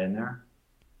throwing that in there.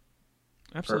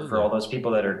 Absolutely. For all those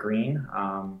people that are green,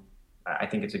 I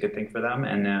think it's a good thing for them,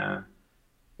 and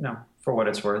for what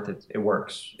it's worth, it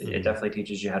works. It definitely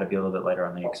teaches you how to be a little bit lighter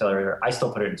on the accelerator. I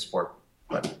still put it in sport,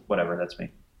 but whatever, that's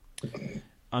me.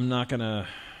 I'm not gonna.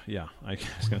 Yeah, I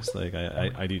was gonna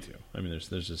say I do too. I mean,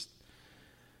 there's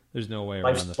no way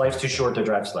around this. Life's too short to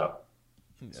drive slow.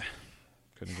 Yeah.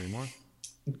 Couldn't agree more.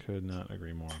 Could not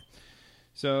agree more.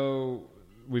 So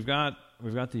we've got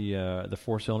the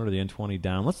four-cylinder, the N20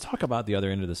 down. Let's talk about the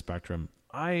other end of the spectrum.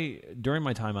 During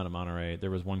my time out of Monterey, there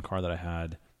was one car that I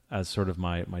had as sort of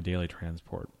my daily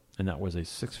transport, and that was a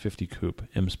 650 Coupe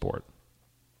M Sport.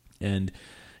 And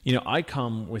I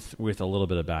come with a little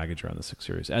bit of baggage around the 6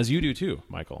 Series, as you do too,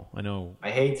 Michael. I know. I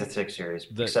hate the 6 Series,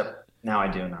 except now I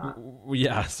do not.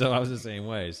 Yeah, so I was the same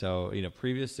way. So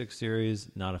previous 6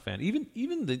 Series, not a fan.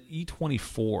 Even the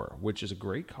E24, which is a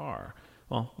great car.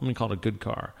 Well, I'm gonna call it a good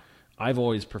car. I've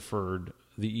always preferred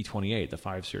the E28, the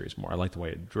 5 Series, more. I liked the way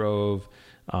it drove.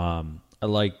 I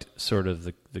liked sort of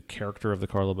the character of the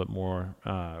car a little bit more,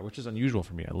 which is unusual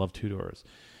for me. I love two doors.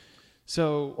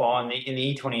 So, well, in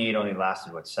the E28 only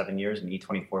lasted 7 years, and the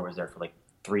E24 was there for like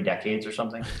 3 decades or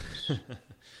something.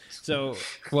 So,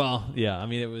 well, yeah. I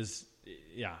mean, it was,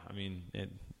 yeah. I mean,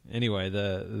 anyway,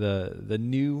 the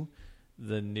new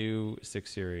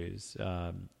 6 Series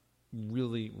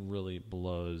really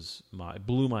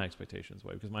blew my expectations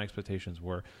away, because my expectations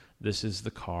were, this is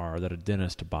the car that a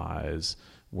dentist buys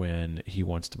when he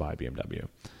wants to buy a BMW.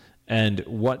 And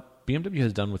what BMW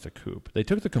has done with the coupe, they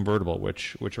took the convertible,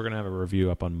 which we're going to have a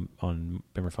review up on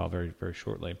Bimmer File very, very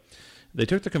shortly. They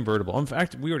took the convertible. In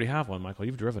fact, we already have one, Michael.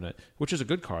 You've driven it, which is a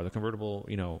good car. The convertible,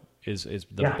 is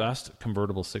the best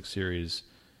convertible 6 Series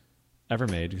ever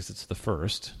made, because it's the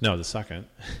second.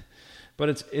 But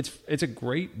it's a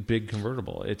great big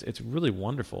convertible. It's really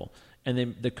wonderful.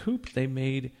 And the coupe, they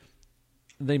made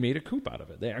a coupe out of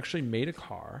it. They actually made a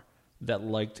car that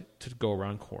liked to go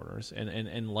around corners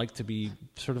and liked to be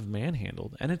sort of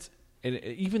manhandled. And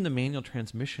even the manual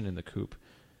transmission in the coupe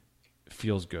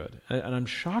feels good. And I'm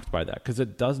shocked by that, because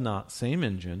it does not, same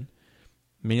engine,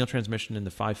 manual transmission in the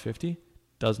 550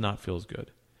 does not feel as good.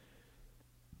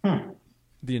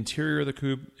 The interior of the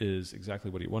coupe is exactly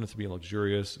what you want it to be: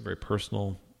 luxurious, very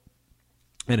personal.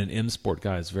 And an M Sport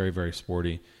guy is very, very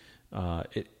sporty.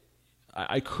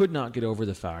 I could not get over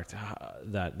the fact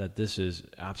that this is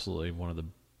absolutely one of the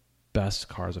best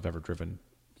cars I've ever driven,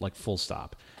 like full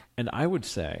stop. And I would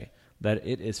say that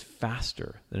it is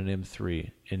faster than an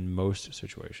M3 in most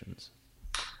situations.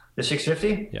 The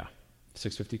 650? Yeah,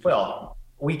 650 coupe. Well,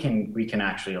 we can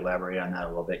actually elaborate on that a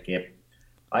little bit, Gabe.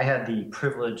 I had the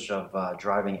privilege of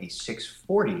driving a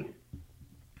 640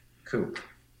 coupe,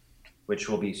 which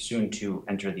will be soon to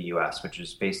enter the U.S., which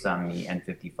is based on the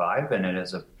N55, and it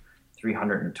is a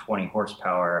 320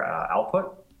 horsepower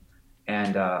output.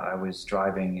 And I was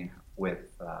driving with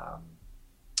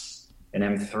an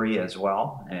M3 as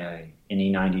well, an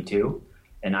E92.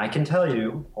 And I can tell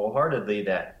you wholeheartedly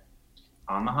that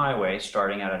on the highway,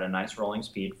 starting out at a nice rolling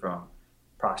speed from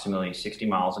approximately 60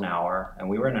 miles an hour, and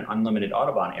we were in an unlimited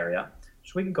Autobahn area,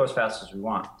 so we could go as fast as we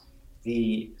want.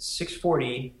 The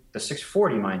 640,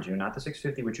 mind you, not the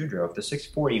 650 which you drove, the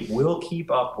 640 will keep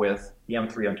up with the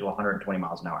M3 until 120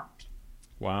 miles an hour.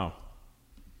 Wow.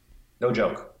 No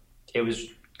joke. It was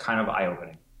kind of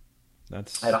eye-opening.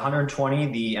 At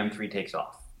 120, the M3 takes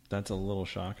off. That's a little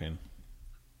shocking.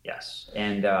 Yes.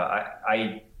 And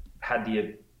I had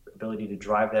the ability to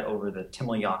drive that over the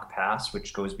Timmeljok Pass,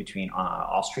 which goes between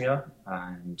Austria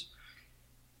and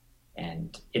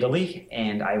Italy.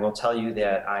 And I will tell you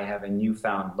that I have a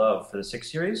newfound love for the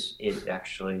 6 Series. It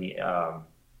actually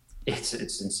it's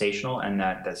sensational, and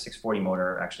that 640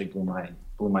 motor actually blew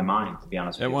my mind, to be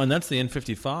honest with you. And that's the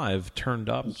N55 turned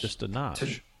up just a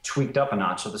notch. Tweaked up a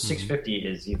notch. So the 650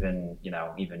 is even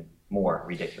more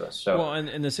ridiculous. So well,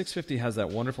 and the 650 has that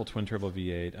wonderful twin turbo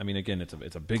V8. I mean, again, it's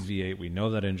a big V8. We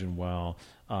know that engine well,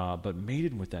 but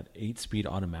mated with that 8-speed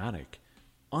automatic,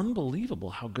 unbelievable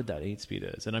how good that 8-speed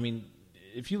is. And I mean,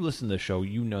 if you listen to the show,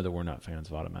 you know that we're not fans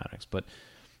of automatics, but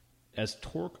as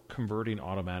torque converting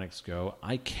automatics go,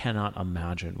 I cannot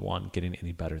imagine one getting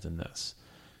any better than this.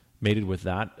 Mated with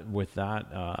that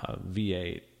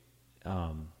V8,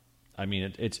 I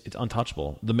mean it's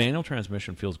untouchable. The manual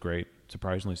transmission feels great,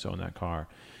 surprisingly so in that car.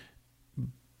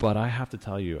 But I have to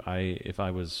tell you, if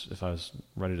I was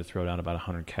ready to throw down about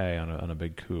 $100K on a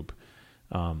big coupe,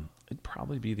 it'd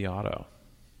probably be the Auto.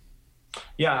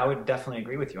 Yeah, I would definitely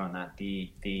agree with you on that. The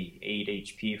 8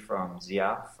 HP from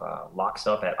ZF locks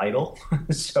up at idle.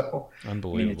 So,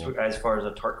 unbelievable. I mean, as far as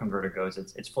a torque converter goes,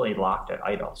 it's fully locked at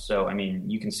idle. So, I mean,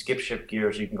 you can skip shift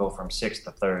gears. You can go from 6th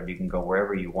to 3rd. You can go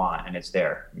wherever you want, and it's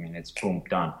there. I mean, it's boom,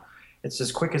 done. It's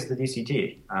as quick as the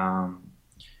DCT.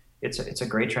 It's a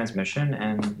great transmission,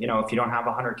 and you know, if you don't have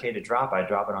 $100K to drop, I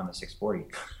drop it on the 640.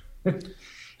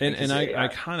 And I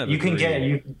kind of you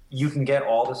agree. you can get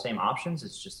all the same options.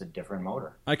 It's just a different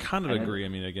motor. I kind of agree. I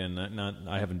mean, again,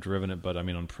 I haven't driven it, but I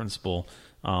mean, on principle,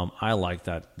 I like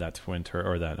that twin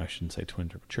charge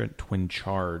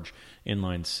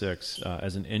inline 6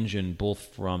 as an engine,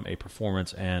 both from a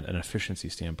performance and an efficiency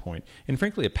standpoint, and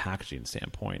frankly, a packaging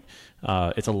standpoint.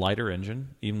 It's a lighter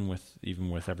engine, even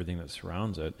with everything that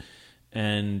surrounds it,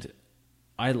 and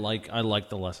I like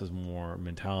the less is more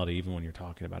mentality, even when you're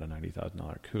talking about a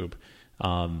 $90,000 coupe.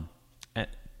 And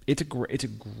it's a great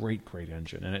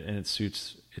engine, and it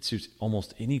suits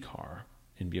almost any car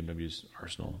in BMW's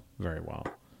arsenal very well.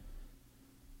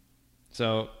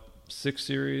 So 6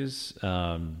 Series,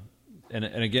 and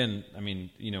again, I mean,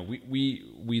 you know,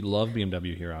 we love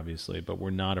BMW here, obviously, but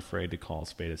we're not afraid to call a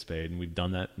spade, and we've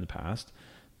done that in the past.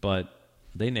 But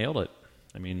they nailed it.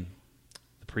 I mean,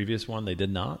 previous one they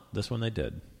did not. This one they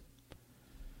did.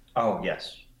 Oh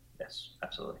yes,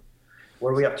 absolutely.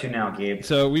 What are we up to now, Gabe?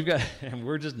 So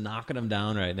we're just knocking them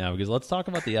down right now, because let's talk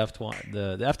about the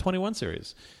F21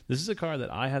 series. This is a car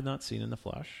that I have not seen in the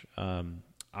flesh.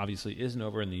 Obviously isn't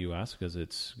over in the US because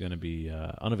it's going to be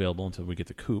unavailable until we get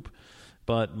the coupe.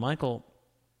 But Michael,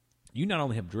 you not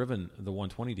only have driven the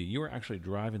 120D, you are actually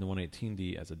driving the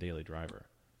 118D as a daily driver.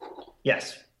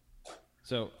 Yes.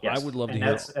 So yes. I would love to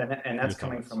hear. And that's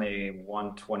coming from a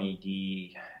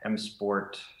 120D M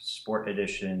Sport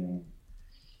Edition.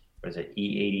 What is it?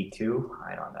 E82?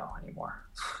 I don't know anymore.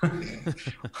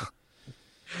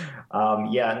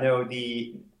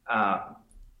 E82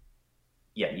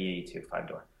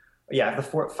 5-door. Yeah, I have the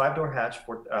 5-door hatch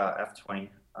for F20,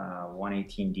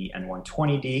 118D and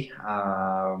 120D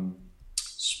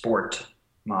Sport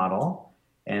model,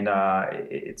 and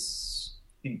it's.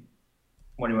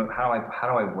 How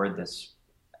do I word this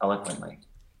eloquently?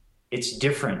 It's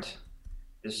different.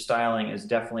 This styling is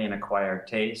definitely an acquired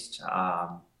taste.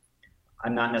 I'm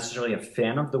not necessarily a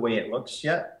fan of the way it looks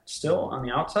yet. Still, on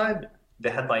the outside, the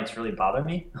headlights really bother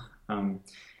me.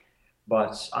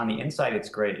 But on the inside, it's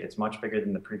great. It's much bigger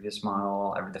than the previous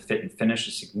model. The fit and finish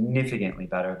is significantly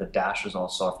better. The dash is all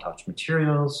soft touch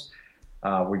materials,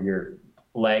 where your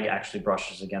leg actually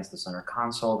brushes against the center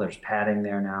console. There's padding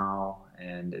there now,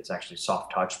 and it's actually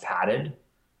soft touch padded,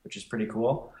 which is pretty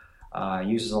cool.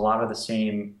 Uses a lot of the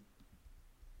same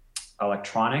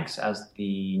electronics as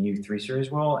the new 3 Series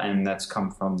will, and that's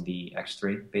come from the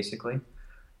X3 basically.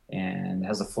 And it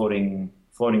has a floating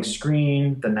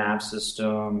screen, the nav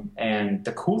system, and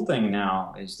the cool thing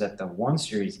now is that the 1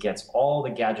 Series gets all the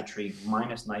gadgetry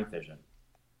minus night vision.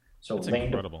 So that's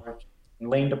incredible.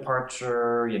 Lane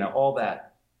departure, you know, all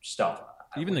that stuff.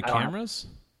 Even the cameras?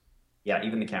 Yeah,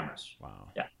 even the cameras. Wow.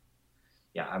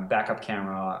 Yeah, backup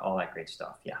camera, all that great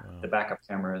stuff. Yeah, wow. The backup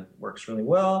camera works really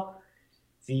well.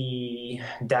 The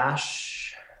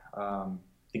dash,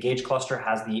 the gauge cluster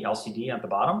has the LCD. At the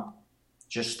bottom,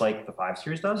 just like the 5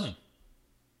 Series does.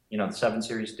 You know, the 7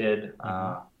 Series did.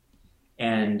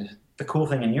 And the cool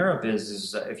thing in Europe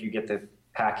is if you get the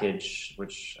package,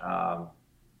 which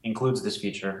includes this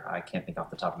feature, I can't think off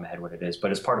the top of my head what it is,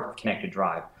 but it's part of Connected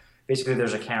Drive. Basically,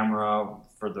 there's a camera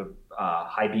for the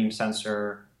high beam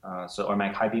sensor, so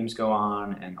automatic high beams go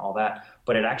on and all that.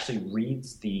 But it actually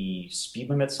reads the speed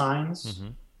limit signs,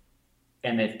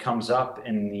 and it comes up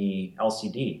in the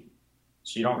LCD.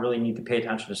 So you don't really need to pay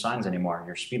attention to signs anymore.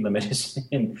 Your speed limit is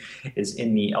in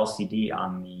the LCD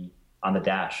on the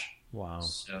dash. Wow.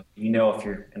 So you know if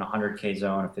you're in a 100K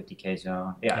zone, a 50K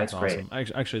zone. Yeah, That's it's great.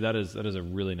 awesome. Actually, that is a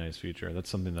really nice feature. That's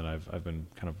something that I've been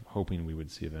kind of hoping we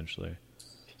would see eventually.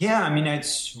 Yeah, I mean,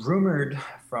 it's rumored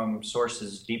from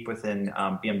sources deep within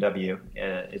BMW.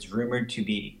 It's rumored to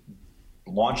be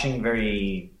launching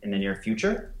very in the near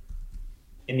future.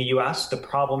 In the US, the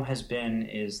problem has been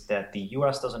is that the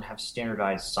US doesn't have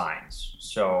standardized signs.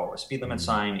 So a speed limit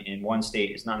sign in one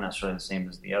state is not necessarily the same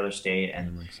as the other state. That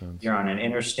And makes sense. you're on an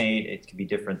interstate, it can be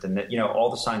different than that. You know, all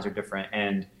the signs are different.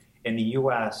 And in the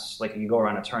US, like if you go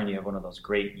around a turn, you have one of those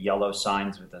great yellow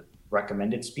signs with a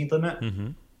recommended speed limit. Hmm.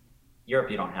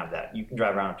 Europe, you don't have that. You can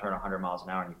drive around and turn 100 miles an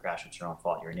hour and you crash. It's your own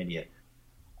fault. You're an idiot.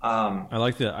 I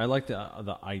like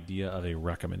the idea of a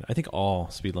recommend. I think all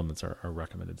speed limits are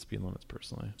recommended speed limits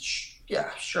personally.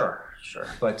 Yeah, sure.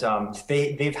 But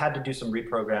they've had to do some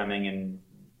reprogramming and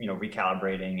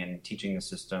recalibrating and teaching the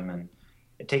system, and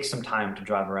it takes some time to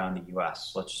drive around the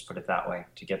U.S. Let's just put it that way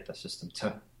to get the system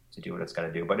to do what it's got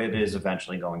to do. But it is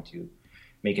eventually going to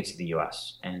make it to the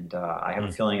U.S. and I have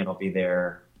a feeling it'll be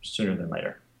there sooner than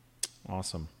later.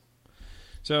 Awesome.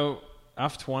 So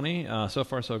F20, so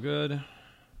far so good.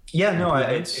 Yeah, no,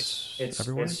 Improvements it's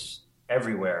everywhere? it's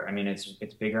everywhere. I mean, it's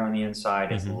bigger on the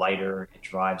inside. It's lighter. It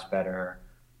drives better.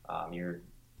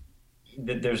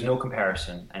 There's no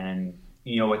comparison. And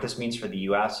you know what this means for the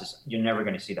U.S. is you're never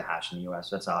going to see the hatch in the U.S.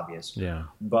 That's obvious. Yeah.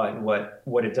 But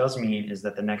what it does mean is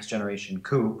that the next generation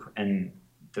coupe and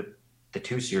the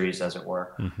 2 Series, as it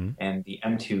were, and the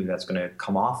M2 that's going to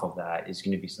come off of that is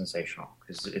going to be sensational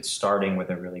because it's starting with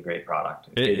a really great product.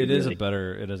 It is a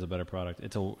better product.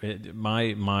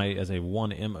 My as a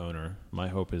 1M owner, my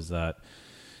hope is that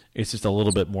it's just a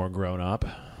little bit more grown up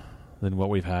than what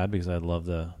we've had, because I love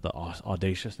the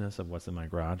audaciousness of what's in my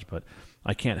garage. But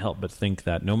I can't help but think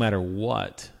that no matter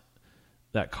what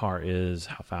that car is,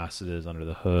 how fast it is under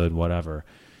the hood, whatever,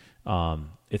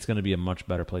 it's going to be a much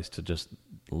better place to just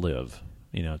live,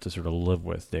 to sort of live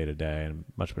with day to day, and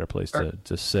a much better place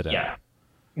to sit in. Yeah.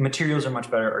 Materials are much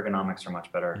better. Ergonomics are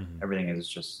much better. Everything is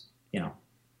just,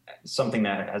 something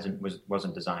that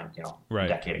wasn't designed, a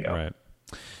decade ago. Right.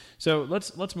 So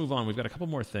let's move on. We've got a couple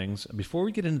more things before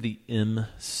we get into the M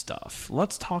stuff.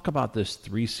 Let's talk about this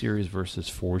 3 Series versus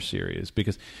 4 Series,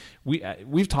 because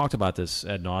we've talked about this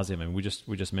ad nauseum. I mean, we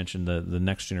just mentioned the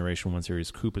next generation 1 Series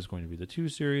coupe is going to be the 2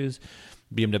 Series.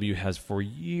 BMW has for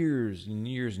years and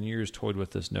years and years toyed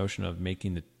with this notion of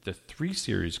making the 3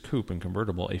 Series coupe and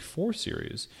convertible a 4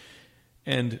 Series,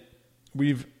 and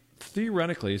we've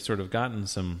theoretically sort of gotten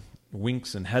some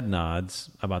winks and head nods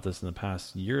about this in the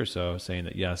past year or so, saying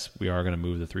that yes, we are going to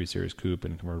move the 3 Series coupe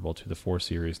and convertible to the 4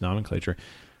 Series nomenclature.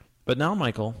 But now,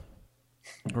 Michael,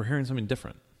 we're hearing something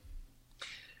different.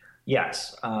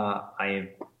 Yes,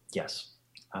 yes.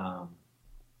 The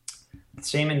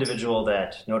same individual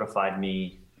that notified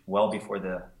me well before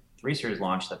the 3 Series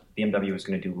launch that BMW was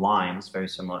going to do lines very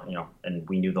similar, and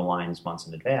we knew the lines months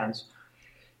in advance,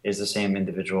 is the same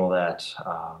individual that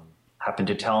happened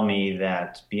to tell me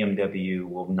that BMW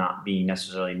will not be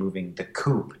necessarily moving the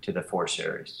coupe to the 4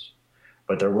 Series,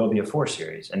 but there will be a 4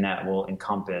 Series, and that will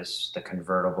encompass the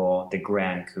convertible, the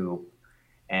Grand Coupe,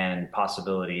 and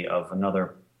possibility of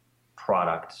another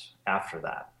product after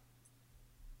that,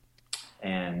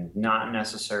 and not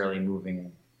necessarily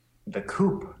moving the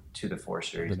coupe to the 4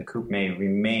 Series. The coupe may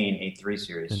remain a 3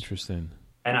 Series. Interesting.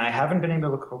 And I haven't been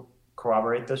able to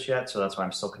corroborate this yet, so that's why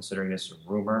I'm still considering this a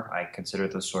rumor. I consider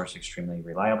the source extremely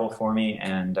reliable for me,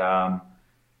 and a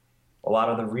lot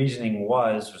of the reasoning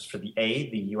was for the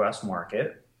U.S.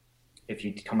 market. If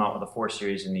you come out with a 4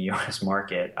 Series in the U.S.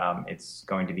 market, it's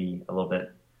going to be a little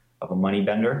bit of a money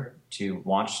bender to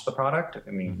launch the product.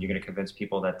 I mean, you're going to convince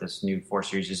people that this new 4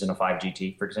 Series isn't a 5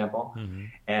 GT, for example.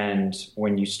 And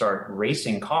when you start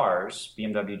racing cars,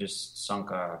 BMW just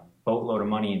sunk a boatload of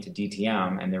money into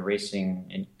DTM, and they're racing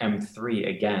an M3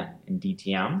 again in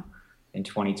DTM in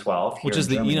 2012. Which is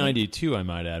the E92, I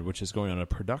might add, which is going on a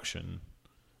production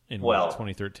in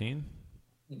 2013?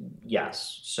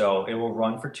 Yes. So it will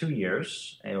run for 2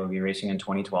 years. It will be racing in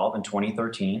 2012 and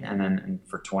 2013. And then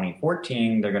for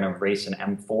 2014, they're going to race an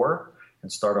M4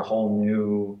 and start a whole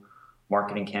new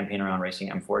marketing campaign around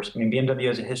racing M4s. I mean, BMW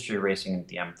has a history of racing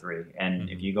the M3. And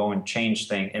if you go and change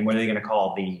things, and what are they going to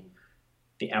call the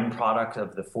M product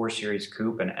of the 4 Series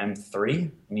coupe an M3?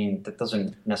 I mean, that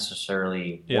doesn't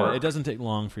necessarily work. Yeah, it doesn't take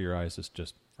long for your eyes to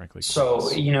just frankly cross. So,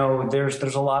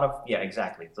 there's a lot of, yeah,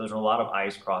 exactly. There's a lot of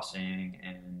eyes crossing,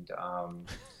 and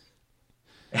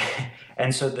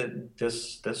and so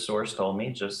this source told me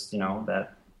just,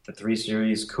 that the 3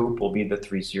 Series coupe will be the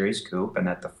 3 Series coupe, and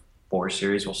that the 4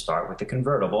 Series will start with the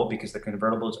convertible, because the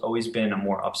convertible has always been a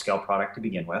more upscale product to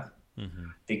begin with.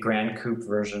 The Grand Coupe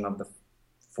version of the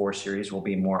 4 Series will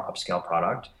be a more upscale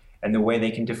product. And the way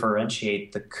they can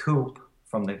differentiate the coupe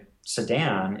from the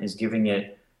sedan is giving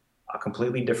it a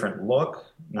completely different look,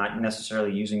 not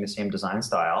necessarily using the same design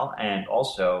style, and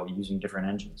also using different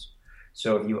engines.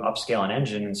 So if you upscale an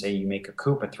engine and say you make a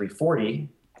coupe a 340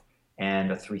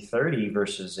 and a 330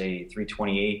 versus a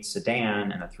 328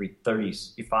 sedan and a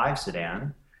 335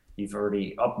 sedan, you've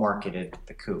already upmarketed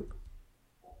the coupe.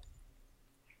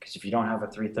 Because if you don't have a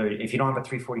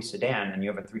 340 sedan and you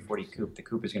have a 340 coupe, the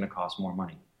coupe is going to cost more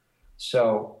money.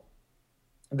 So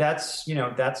that's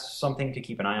something to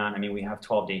keep an eye on. I mean, we have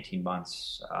 12 to 18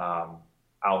 months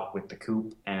out with the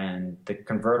coupe, and the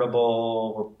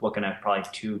convertible, we're looking at probably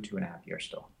 2.5 years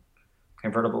still.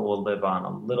 Convertible will live on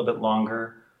a little bit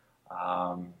longer.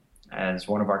 As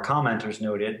one of our commenters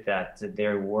noted, that they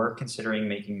were considering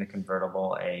making the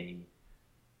convertible a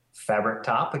fabric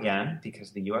top again,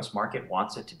 because the U.S. market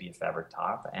wants it to be a fabric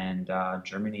top, and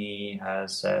Germany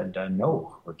has said,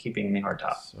 no, we're keeping the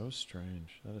hardtop. So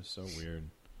strange. That is so weird.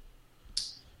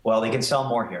 Well, they can sell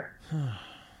more here.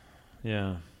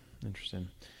 Yeah, interesting.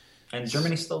 And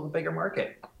Germany's still the bigger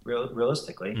market,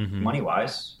 realistically,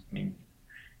 money-wise. I mean,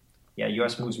 yeah,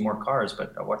 U.S. moves more cars,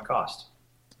 but at what cost?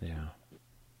 Yeah,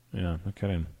 no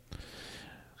kidding.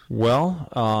 Well,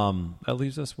 that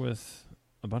leaves us with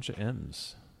a bunch of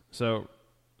M's. So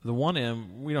the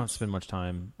 1M, we don't spend much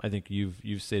time. I think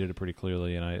you've stated it pretty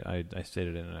clearly, and I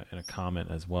stated it in a comment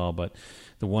as well. But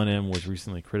the 1M was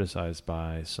recently criticized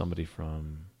by somebody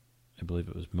from, I believe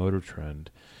it was Motor Trend,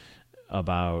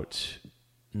 about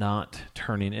not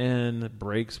turning in,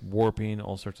 brakes warping,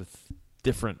 all sorts of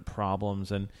different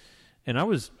problems, and I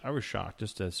was shocked,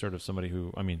 just as sort of somebody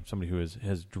who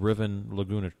has driven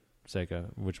Laguna Seca,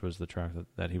 which was the track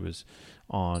that he was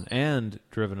on, and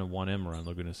driven a 1M around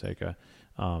Laguna Seca,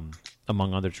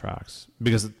 among other tracks,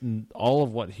 because all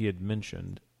of what he had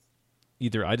mentioned,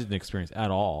 either I didn't experience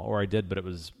at all, or I did, but it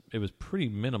was pretty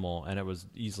minimal and it was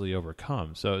easily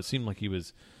overcome. So it seemed like he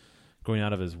was going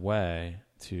out of his way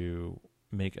to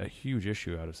make a huge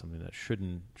issue out of something that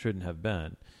shouldn't have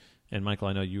been. And Michael,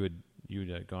 I know you had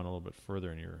gone a little bit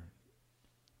further in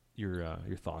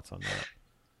your thoughts on that.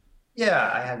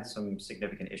 Yeah, I had some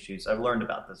significant issues. I've learned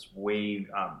about this way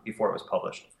before it was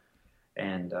published.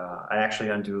 And I actually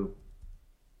got into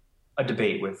a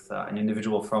debate with an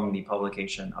individual from the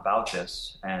publication about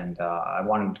this. And I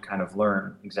wanted to kind of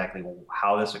learn exactly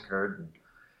how this occurred and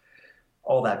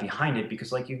all that behind it.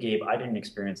 Because like you, Gabe, I didn't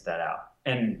experience that out.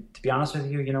 And to be honest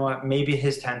with you, you know what? Maybe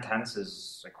his 10/10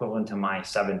 is equivalent to my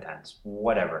 7/10.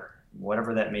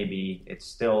 Whatever that may be, it's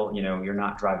still, you're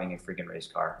not driving a freaking race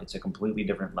car. It's a completely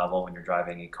different level when you're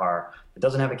driving a car that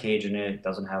doesn't have a cage in it,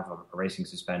 doesn't have a racing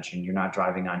suspension. You're not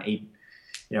driving on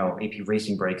AP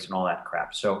racing brakes and all that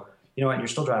crap. So, you know what? You're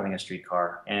still driving a street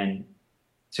car. And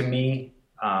to me,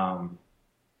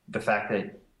 the fact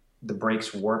that the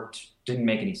brakes worked didn't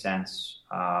make any sense,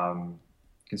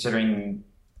 considering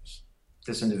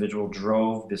this individual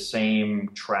drove the same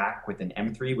track with an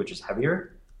M3, which is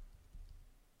heavier.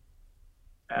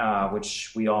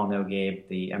 Which we all know, Gabe,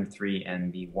 the M3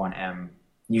 and the 1M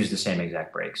use the same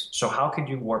exact brakes. So how could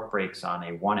you warp brakes on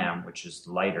a 1M, which is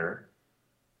lighter,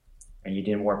 and you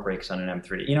didn't warp brakes on an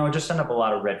M3? It just sent up a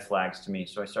lot of red flags to me.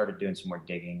 So I started doing some more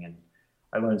digging, and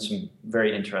I learned some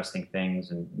very interesting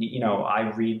things. And, I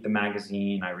read the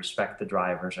magazine. I respect the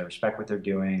drivers. I respect what they're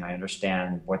doing. I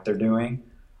understand what they're doing.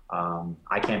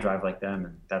 I can't drive like them,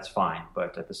 and that's fine.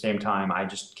 But at the same time, I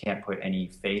just can't put any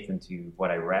faith into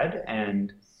what I read,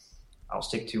 and I'll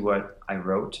stick to what I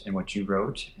wrote and what you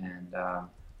wrote, and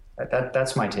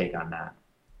that's my take on that.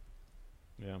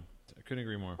 Yeah, I couldn't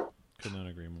agree more. Could not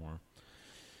agree more.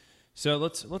 So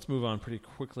let's move on pretty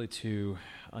quickly to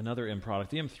another M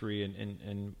product, the M3,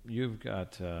 and you've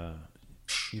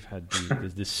had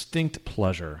the distinct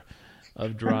pleasure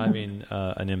of driving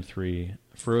an M3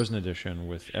 Frozen Edition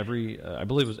with I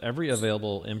believe it was every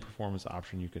available M Performance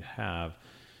option you could have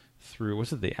through,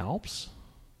 was it the Alps?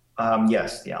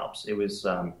 Yes, the Alps. It was,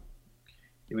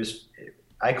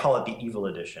 I call it the Evil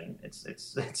Edition.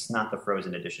 It's not the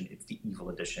Frozen Edition. It's the Evil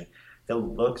Edition. The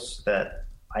looks that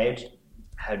I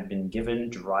had been given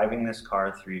driving this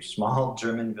car through small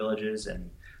German villages and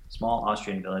small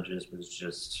Austrian villages was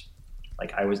just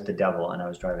like I was the devil and I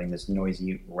was driving this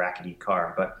noisy, rackety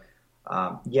car. But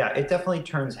it definitely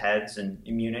turns heads. And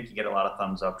in Munich, you get a lot of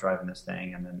thumbs up driving this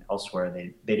thing. And then elsewhere,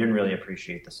 they didn't really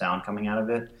appreciate the sound coming out of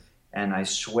it. And I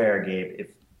swear, Gabe,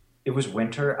 if it was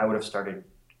winter, I would have started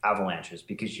avalanches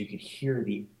because you could hear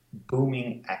the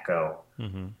booming echo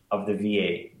of the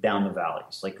V8 down the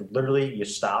valleys. Like literally, you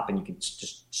stop and you can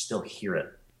just still hear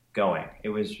it going. It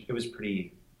was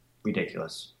pretty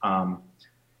ridiculous.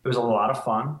 It was a lot of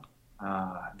fun.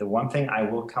 The one thing I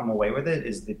will come away with it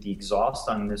is that the exhaust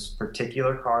on this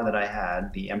particular car that I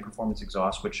had, the M Performance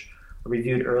exhaust, which I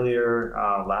reviewed earlier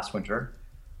last winter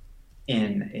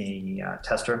in a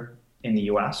tester in the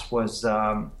US, was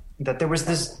that there was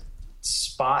this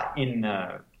spot in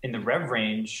the rev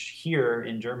range here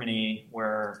in Germany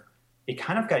where it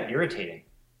kind of got irritating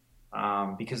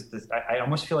because I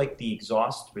almost feel like the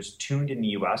exhaust was tuned in the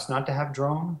US not to have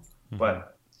drone,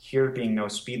 but here being no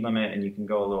speed limit and you can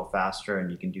go a little faster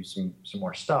and you can do some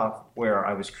more stuff. Where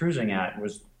I was cruising at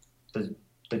was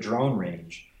the drone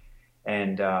range,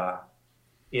 and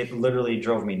it literally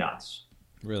drove me nuts.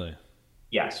 Really?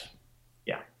 Yes.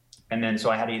 Yeah. And then so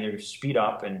I had to either speed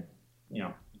up and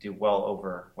do well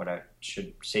over what I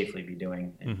should safely be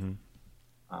doing. And,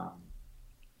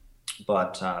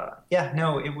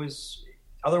 it was,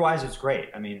 otherwise it's great.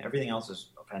 I mean, everything else is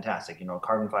fantastic.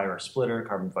 Carbon fiber splitter,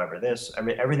 carbon fiber this,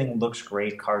 everything looks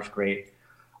great. Car's great.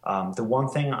 The one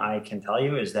thing I can tell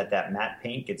you is that matte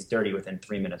paint gets dirty within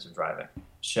 3 minutes of driving.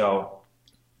 So.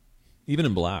 Even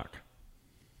in black.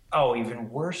 Oh, even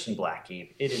worse in black,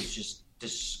 Gabe. It is just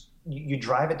you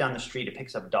drive it down the street, it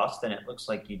picks up dust, and it looks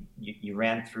like you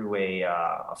ran through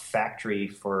a factory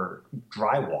for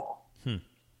drywall.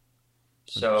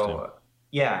 So,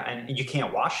 yeah, and you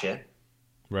can't wash it.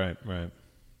 Right.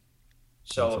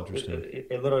 So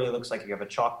it literally looks like you have a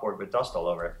chalkboard with dust all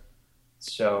over it.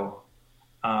 So,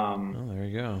 there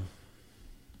you go.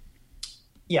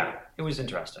 Yeah, it was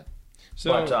interesting.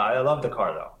 So, but I love the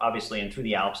car, though. Obviously, and through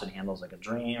the Alps, it handles like a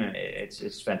dream.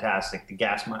 It's fantastic. The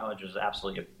gas mileage is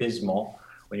absolutely abysmal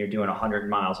when you're doing 100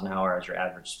 miles an hour as your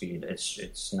average speed.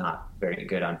 It's not very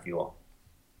good on fuel.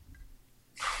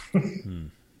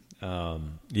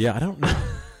 Yeah, I don't know.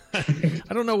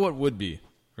 I don't know what would be,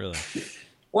 really.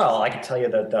 Well, I can tell you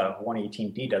that the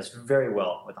 118D does very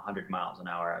well with 100 miles an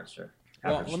hour as your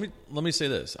average. Well, let me say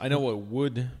this. I know what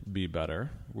would be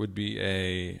better would be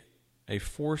a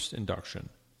forced induction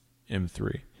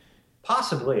M3.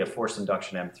 Possibly a forced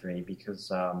induction M3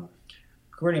 because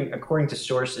according to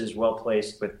sources well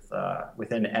placed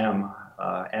within M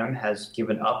has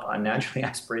given up on naturally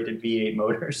aspirated V8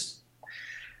 motors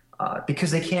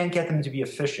because they can't get them to be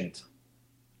efficient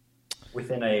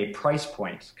within a price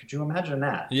point. Could you imagine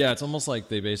that? Yeah, it's almost like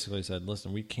they basically said,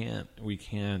 listen, we can't we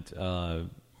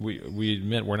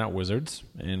admit we're not wizards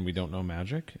and we don't know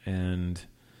magic, and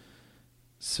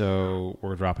so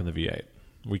we're dropping the V8.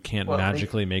 We can't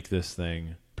magically make this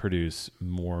thing produce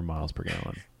more miles per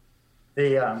gallon.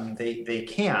 They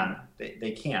can.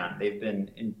 They've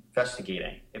been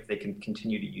investigating if they can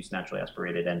continue to use naturally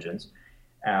aspirated engines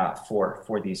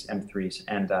for these M3s,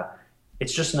 and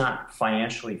it's just not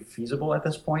financially feasible at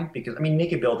this point because, I mean, they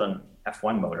could build an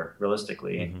F1 motor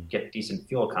realistically and get decent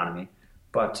fuel economy,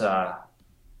 but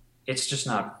it's just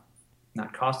not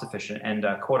cost efficient. And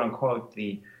quote unquote,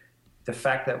 the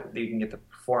fact that you can get the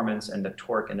performance and the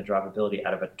torque and the drivability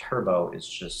out of a turbo is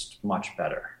just much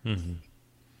better. Mm-hmm.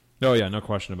 Oh yeah, no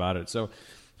question about it. So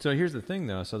here's the thing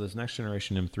though. So this next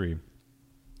generation M3,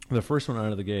 the first one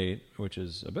out of the gate, which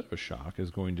is a bit of a shock,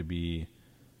 is going to be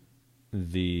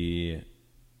the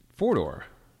 4-door.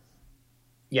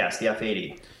 Yes, the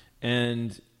F80.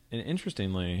 And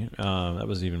interestingly, that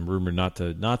was even rumored not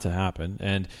to happen.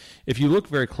 And if you look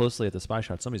very closely at the spy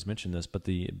shot, somebody's mentioned this, but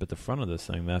the front of this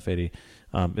thing, the F80,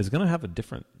 is going to have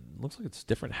looks like it's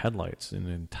different headlights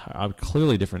and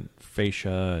clearly different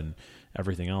fascia and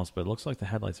everything else. But it looks like the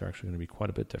headlights are actually going to be quite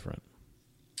a bit different.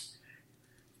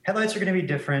 Headlights are going to be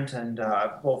different, and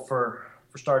for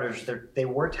starters, they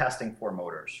were testing 4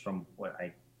 motors, from what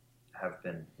I have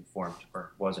been informed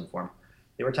or was informed.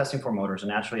 They were testing 4 motors: a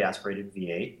naturally aspirated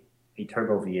V8, a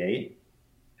turbo V8,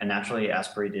 a naturally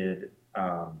aspirated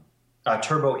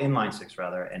turbo inline 6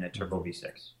 rather, and a turbo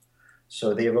V6.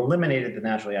 So they have eliminated the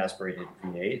naturally aspirated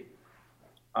V8.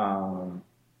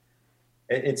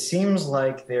 It seems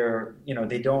like they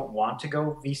don't want to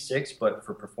go V6, but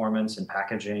for performance and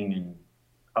packaging and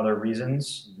other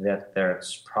reasons,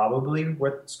 that's probably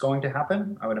what's going to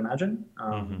happen, I would imagine.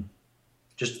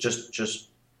 Just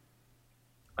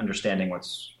understanding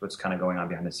what's kind of going on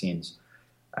behind the scenes,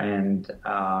 and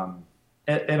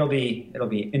it'll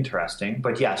be interesting.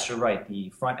 But yes, you're right. The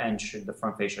front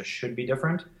fascia should be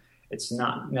different. It's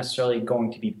not necessarily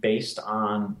going to be based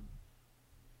on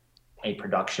a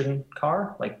production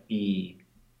car like the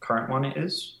current one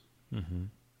is.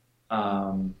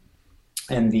 And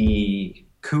the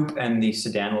coupe and the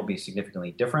sedan will be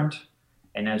significantly different.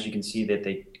 And as you can see, that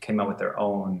they came out with their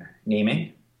own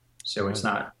naming, so it's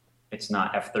not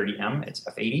F30M, it's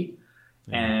F80.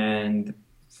 And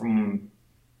from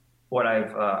what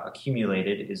I've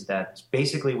accumulated is that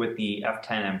basically with the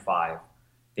F10 M5,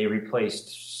 they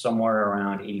replaced somewhere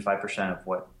around 85% of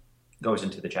what goes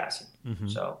into the chassis. Mm-hmm.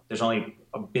 So there's only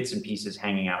bits and pieces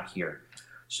hanging out here.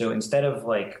 So instead of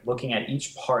like looking at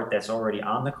each part that's already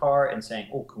on the car and saying,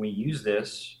 oh, can we use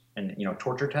this? And,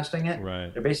 torture testing it.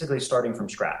 Right. They're basically starting from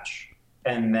scratch.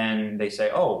 And then they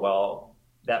say, oh, well,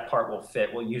 that part will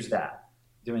fit. We'll use that.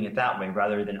 Doing it that way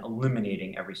rather than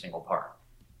eliminating every single part.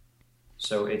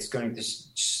 So it's going to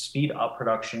speed up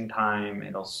production time.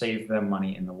 It'll save them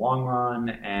money in the long run,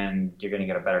 and you're going to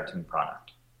get a better tuned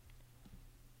product.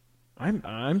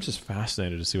 I'm just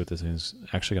fascinated to see what this thing's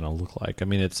actually going to look like. I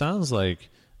mean, it sounds like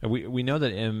we know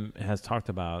that M has talked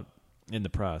about in the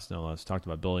press, no less, talked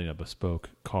about building a bespoke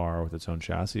car with its own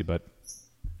chassis, but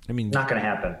I mean, not going to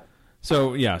happen.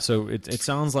 So yeah, so it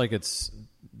sounds like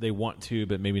they want to,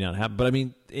 but maybe not happen. But I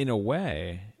mean, in a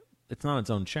way, it's not its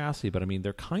own chassis, but I mean,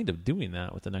 they're kind of doing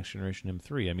that with the next generation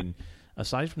M3. I mean,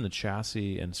 aside from the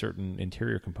chassis and certain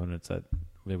interior components that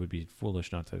they would be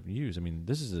foolish not to use, I mean,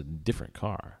 this is a different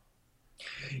car.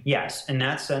 Yes, in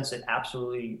that sense, it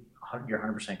absolutely, you're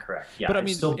 100% correct. Yeah, but I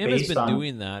mean, M has been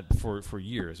doing that for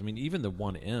years. I mean, even the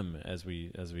 1M, as we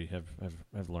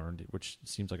have learned, which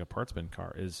seems like a parts bin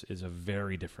car, is a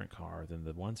very different car than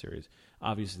the 1 Series.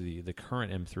 Obviously, the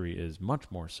current M3 is much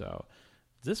more so.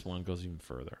 This one goes even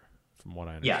further, from what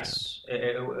I understand. Yes,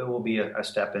 it will be a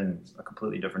step in a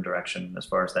completely different direction as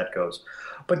far as that goes.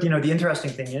 But, the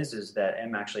interesting thing is that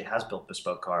M actually has built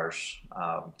bespoke cars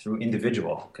through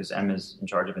individual, because M is in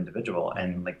charge of individual.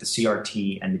 And like the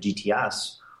CRT and the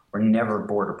GTS were never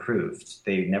board approved.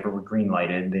 They never were green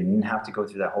lighted. They didn't have to go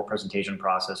through that whole presentation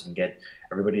process and get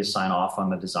everybody to sign off on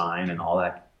the design and all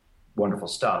that wonderful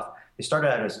stuff. They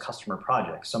started out as customer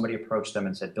projects. Somebody approached them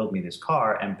and said, build me this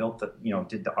car, and built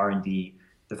did the R&D,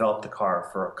 developed the car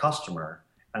for a customer.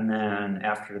 And then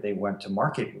after they went to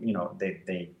market,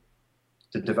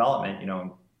 the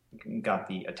development, got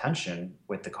the attention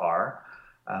with the car.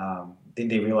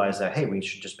 They realized that, hey, we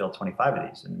should just build 25 of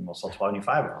these and we'll sell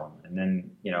 25 of them. And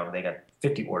then, they got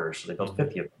 50 orders, so they built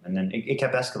 50 of them. And then it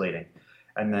kept escalating.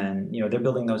 And then, they're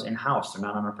building those in-house. They're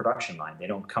not on a production line. They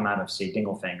don't come out of, say,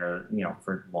 Dingolfing or,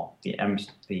 the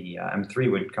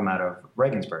M3 would come out of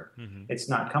Regensburg. Mm-hmm. It's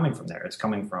not coming from there. It's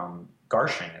coming from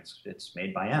Garching. It's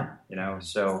made by M,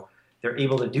 So they're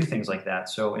able to do things like that.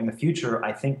 So in the future,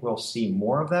 I think we'll see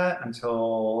more of that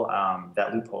until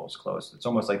that loophole is closed. It's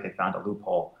almost like they found a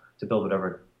loophole to build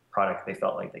whatever product they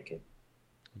felt like they could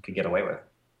get away with.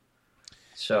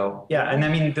 So yeah, and I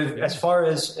mean, as far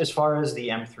as the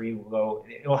M3 will go,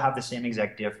 it will have the same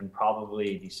exact diff and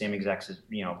probably the same exact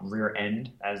rear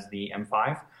end as the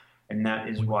M5, and that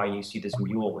is why you see this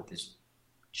mule with this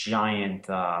giant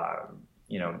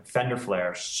fender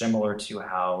flare, similar to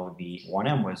how the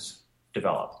 1M was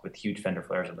developed with huge fender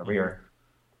flares in the rear,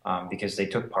 because they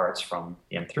took parts from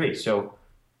the M3. So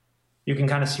you can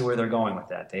kind of see where they're going with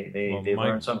that. They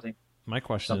learned something. My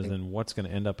question is then, what's going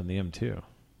to end up in the M2?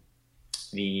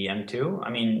 The M2, I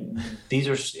mean, these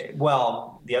are,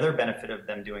 the other benefit of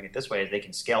them doing it this way is they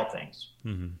can scale things.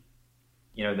 Mm-hmm.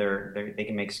 They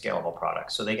can make scalable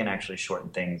products, so they can actually shorten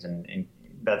things, and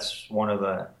that's one of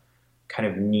the kind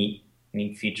of neat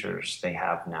features they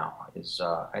have now. Is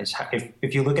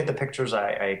if you look at the pictures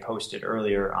I posted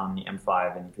earlier on the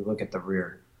M5, and if you look at the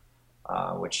rear,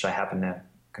 which I happened to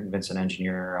convince an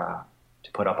engineer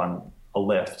to put up on a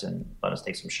lift and let us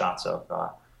take some shots of.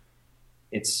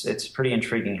 It's pretty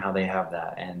intriguing how they have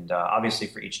that. And obviously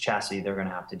for each chassis, they're going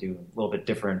to have to do a little bit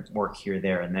different work here,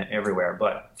 there, and everywhere.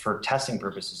 But for testing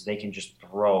purposes, they can just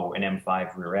throw an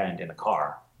M5 rear end in a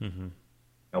car, mm-hmm.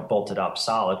 Bolt it up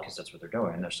solid, because that's what they're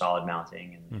doing. They're solid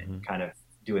mounting and kind of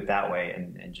do it that way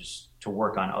and just to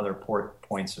work on other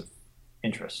points of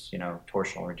interest,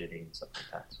 torsional rigidity and stuff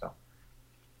like that. So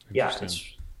yeah,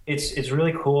 it's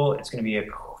really cool. It's going to be a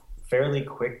fairly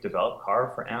quick developed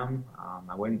car for M.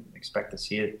 I wouldn't expect to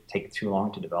see it take too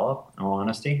long to develop, in all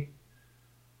honesty.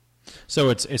 So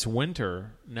it's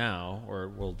winter now, or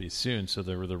it will be soon, so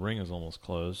the ring is almost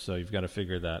closed. So you've got to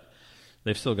figure that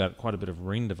they've still got quite a bit of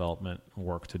ring development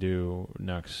work to do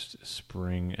next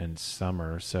spring and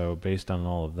summer. So based on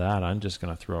all of that, I'm just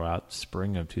going to throw out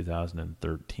spring of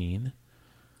 2013.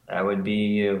 That would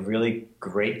be a really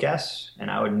great guess,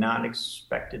 and I would not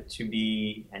expect it to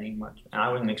be I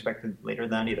wouldn't expect it later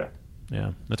than that either.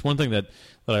 Yeah, that's one thing that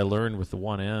I learned with the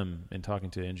 1M and talking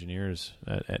to engineers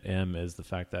at M is the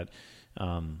fact that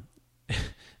when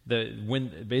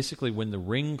the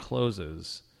ring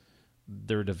closes,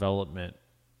 their development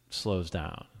slows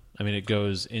down. I mean, it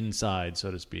goes inside,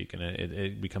 so to speak, and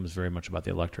it becomes very much about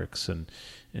the electrics and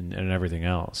everything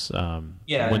else. When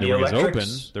the rig is open,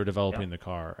 they're developing the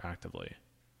car actively.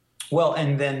 Well,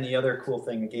 and then the other cool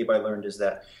thing, Gabe, I learned is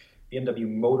that BMW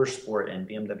Motorsport and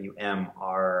BMW M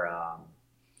are,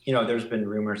 there's been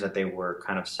rumors that they were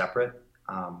kind of separate.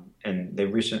 And they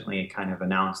recently kind of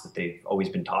announced that they've always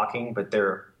been talking, but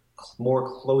they're more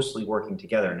closely working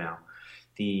together now.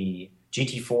 The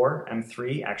GT4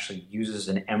 M3 actually uses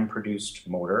an M-produced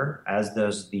motor, as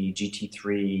does the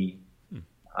GT3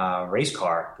 race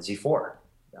car, the Z4.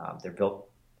 They're built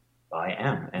by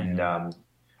M. And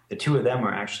the two of them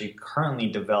are actually currently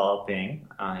developing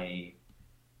a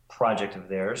project of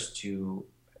theirs to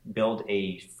build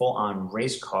a full-on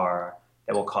race car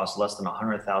that will cost less than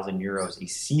 100,000 euros a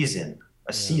season to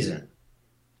That's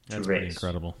race. Pretty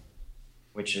incredible.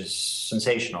 Which is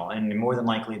sensational, and more than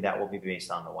likely that will be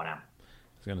based on the 1M. I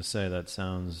was going to say, that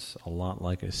sounds a lot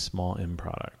like a small M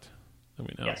product that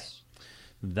we know. Yes.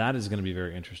 That is going to be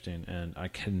very interesting, and I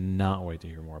cannot wait to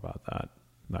hear more about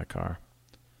that car.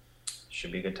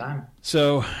 Should be a good time.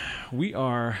 So we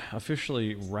are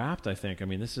officially wrapped, I think. I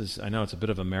mean, I know it's a bit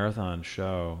of a marathon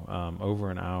show,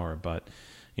 over an hour, but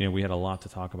we had a lot to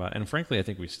talk about, and frankly, I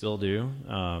think we still do.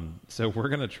 So we're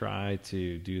going to try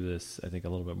to do this, I think, a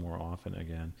little bit more often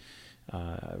again.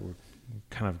 We're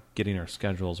kind of getting our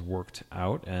schedules worked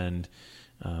out, and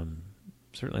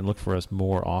certainly look for us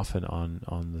more often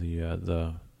on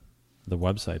the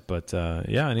website. But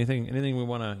anything you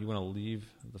want to leave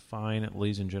the fine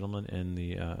ladies and gentlemen in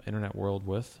the internet world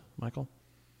with, Michael?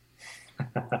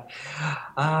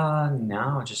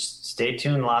 No, just stay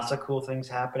tuned. Lots of cool things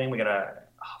happening. We got a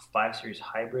 5 Series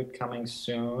hybrid coming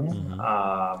soon.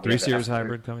 3 Series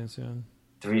hybrid coming soon.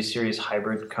 3 Series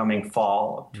hybrid coming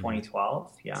fall of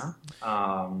 2012. Yeah.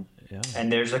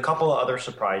 And there's a couple of other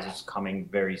surprises coming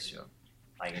very soon.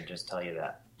 I can just tell you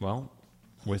that. Well,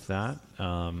 with that,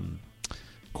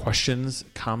 questions,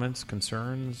 comments,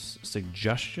 concerns,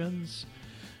 suggestions,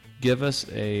 give us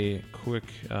a quick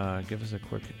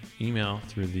email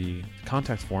through the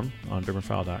contact form on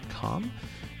DerberFile.com.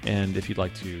 And if you'd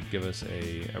like to give us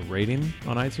a rating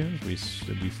on iTunes, we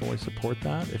fully support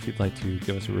that. If you'd like to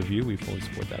give us a review, we fully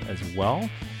support that as well.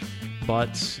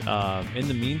 But in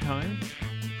the meantime,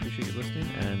 appreciate you listening,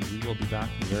 and we will be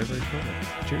back very, very shortly.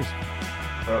 Cheers.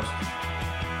 Gross.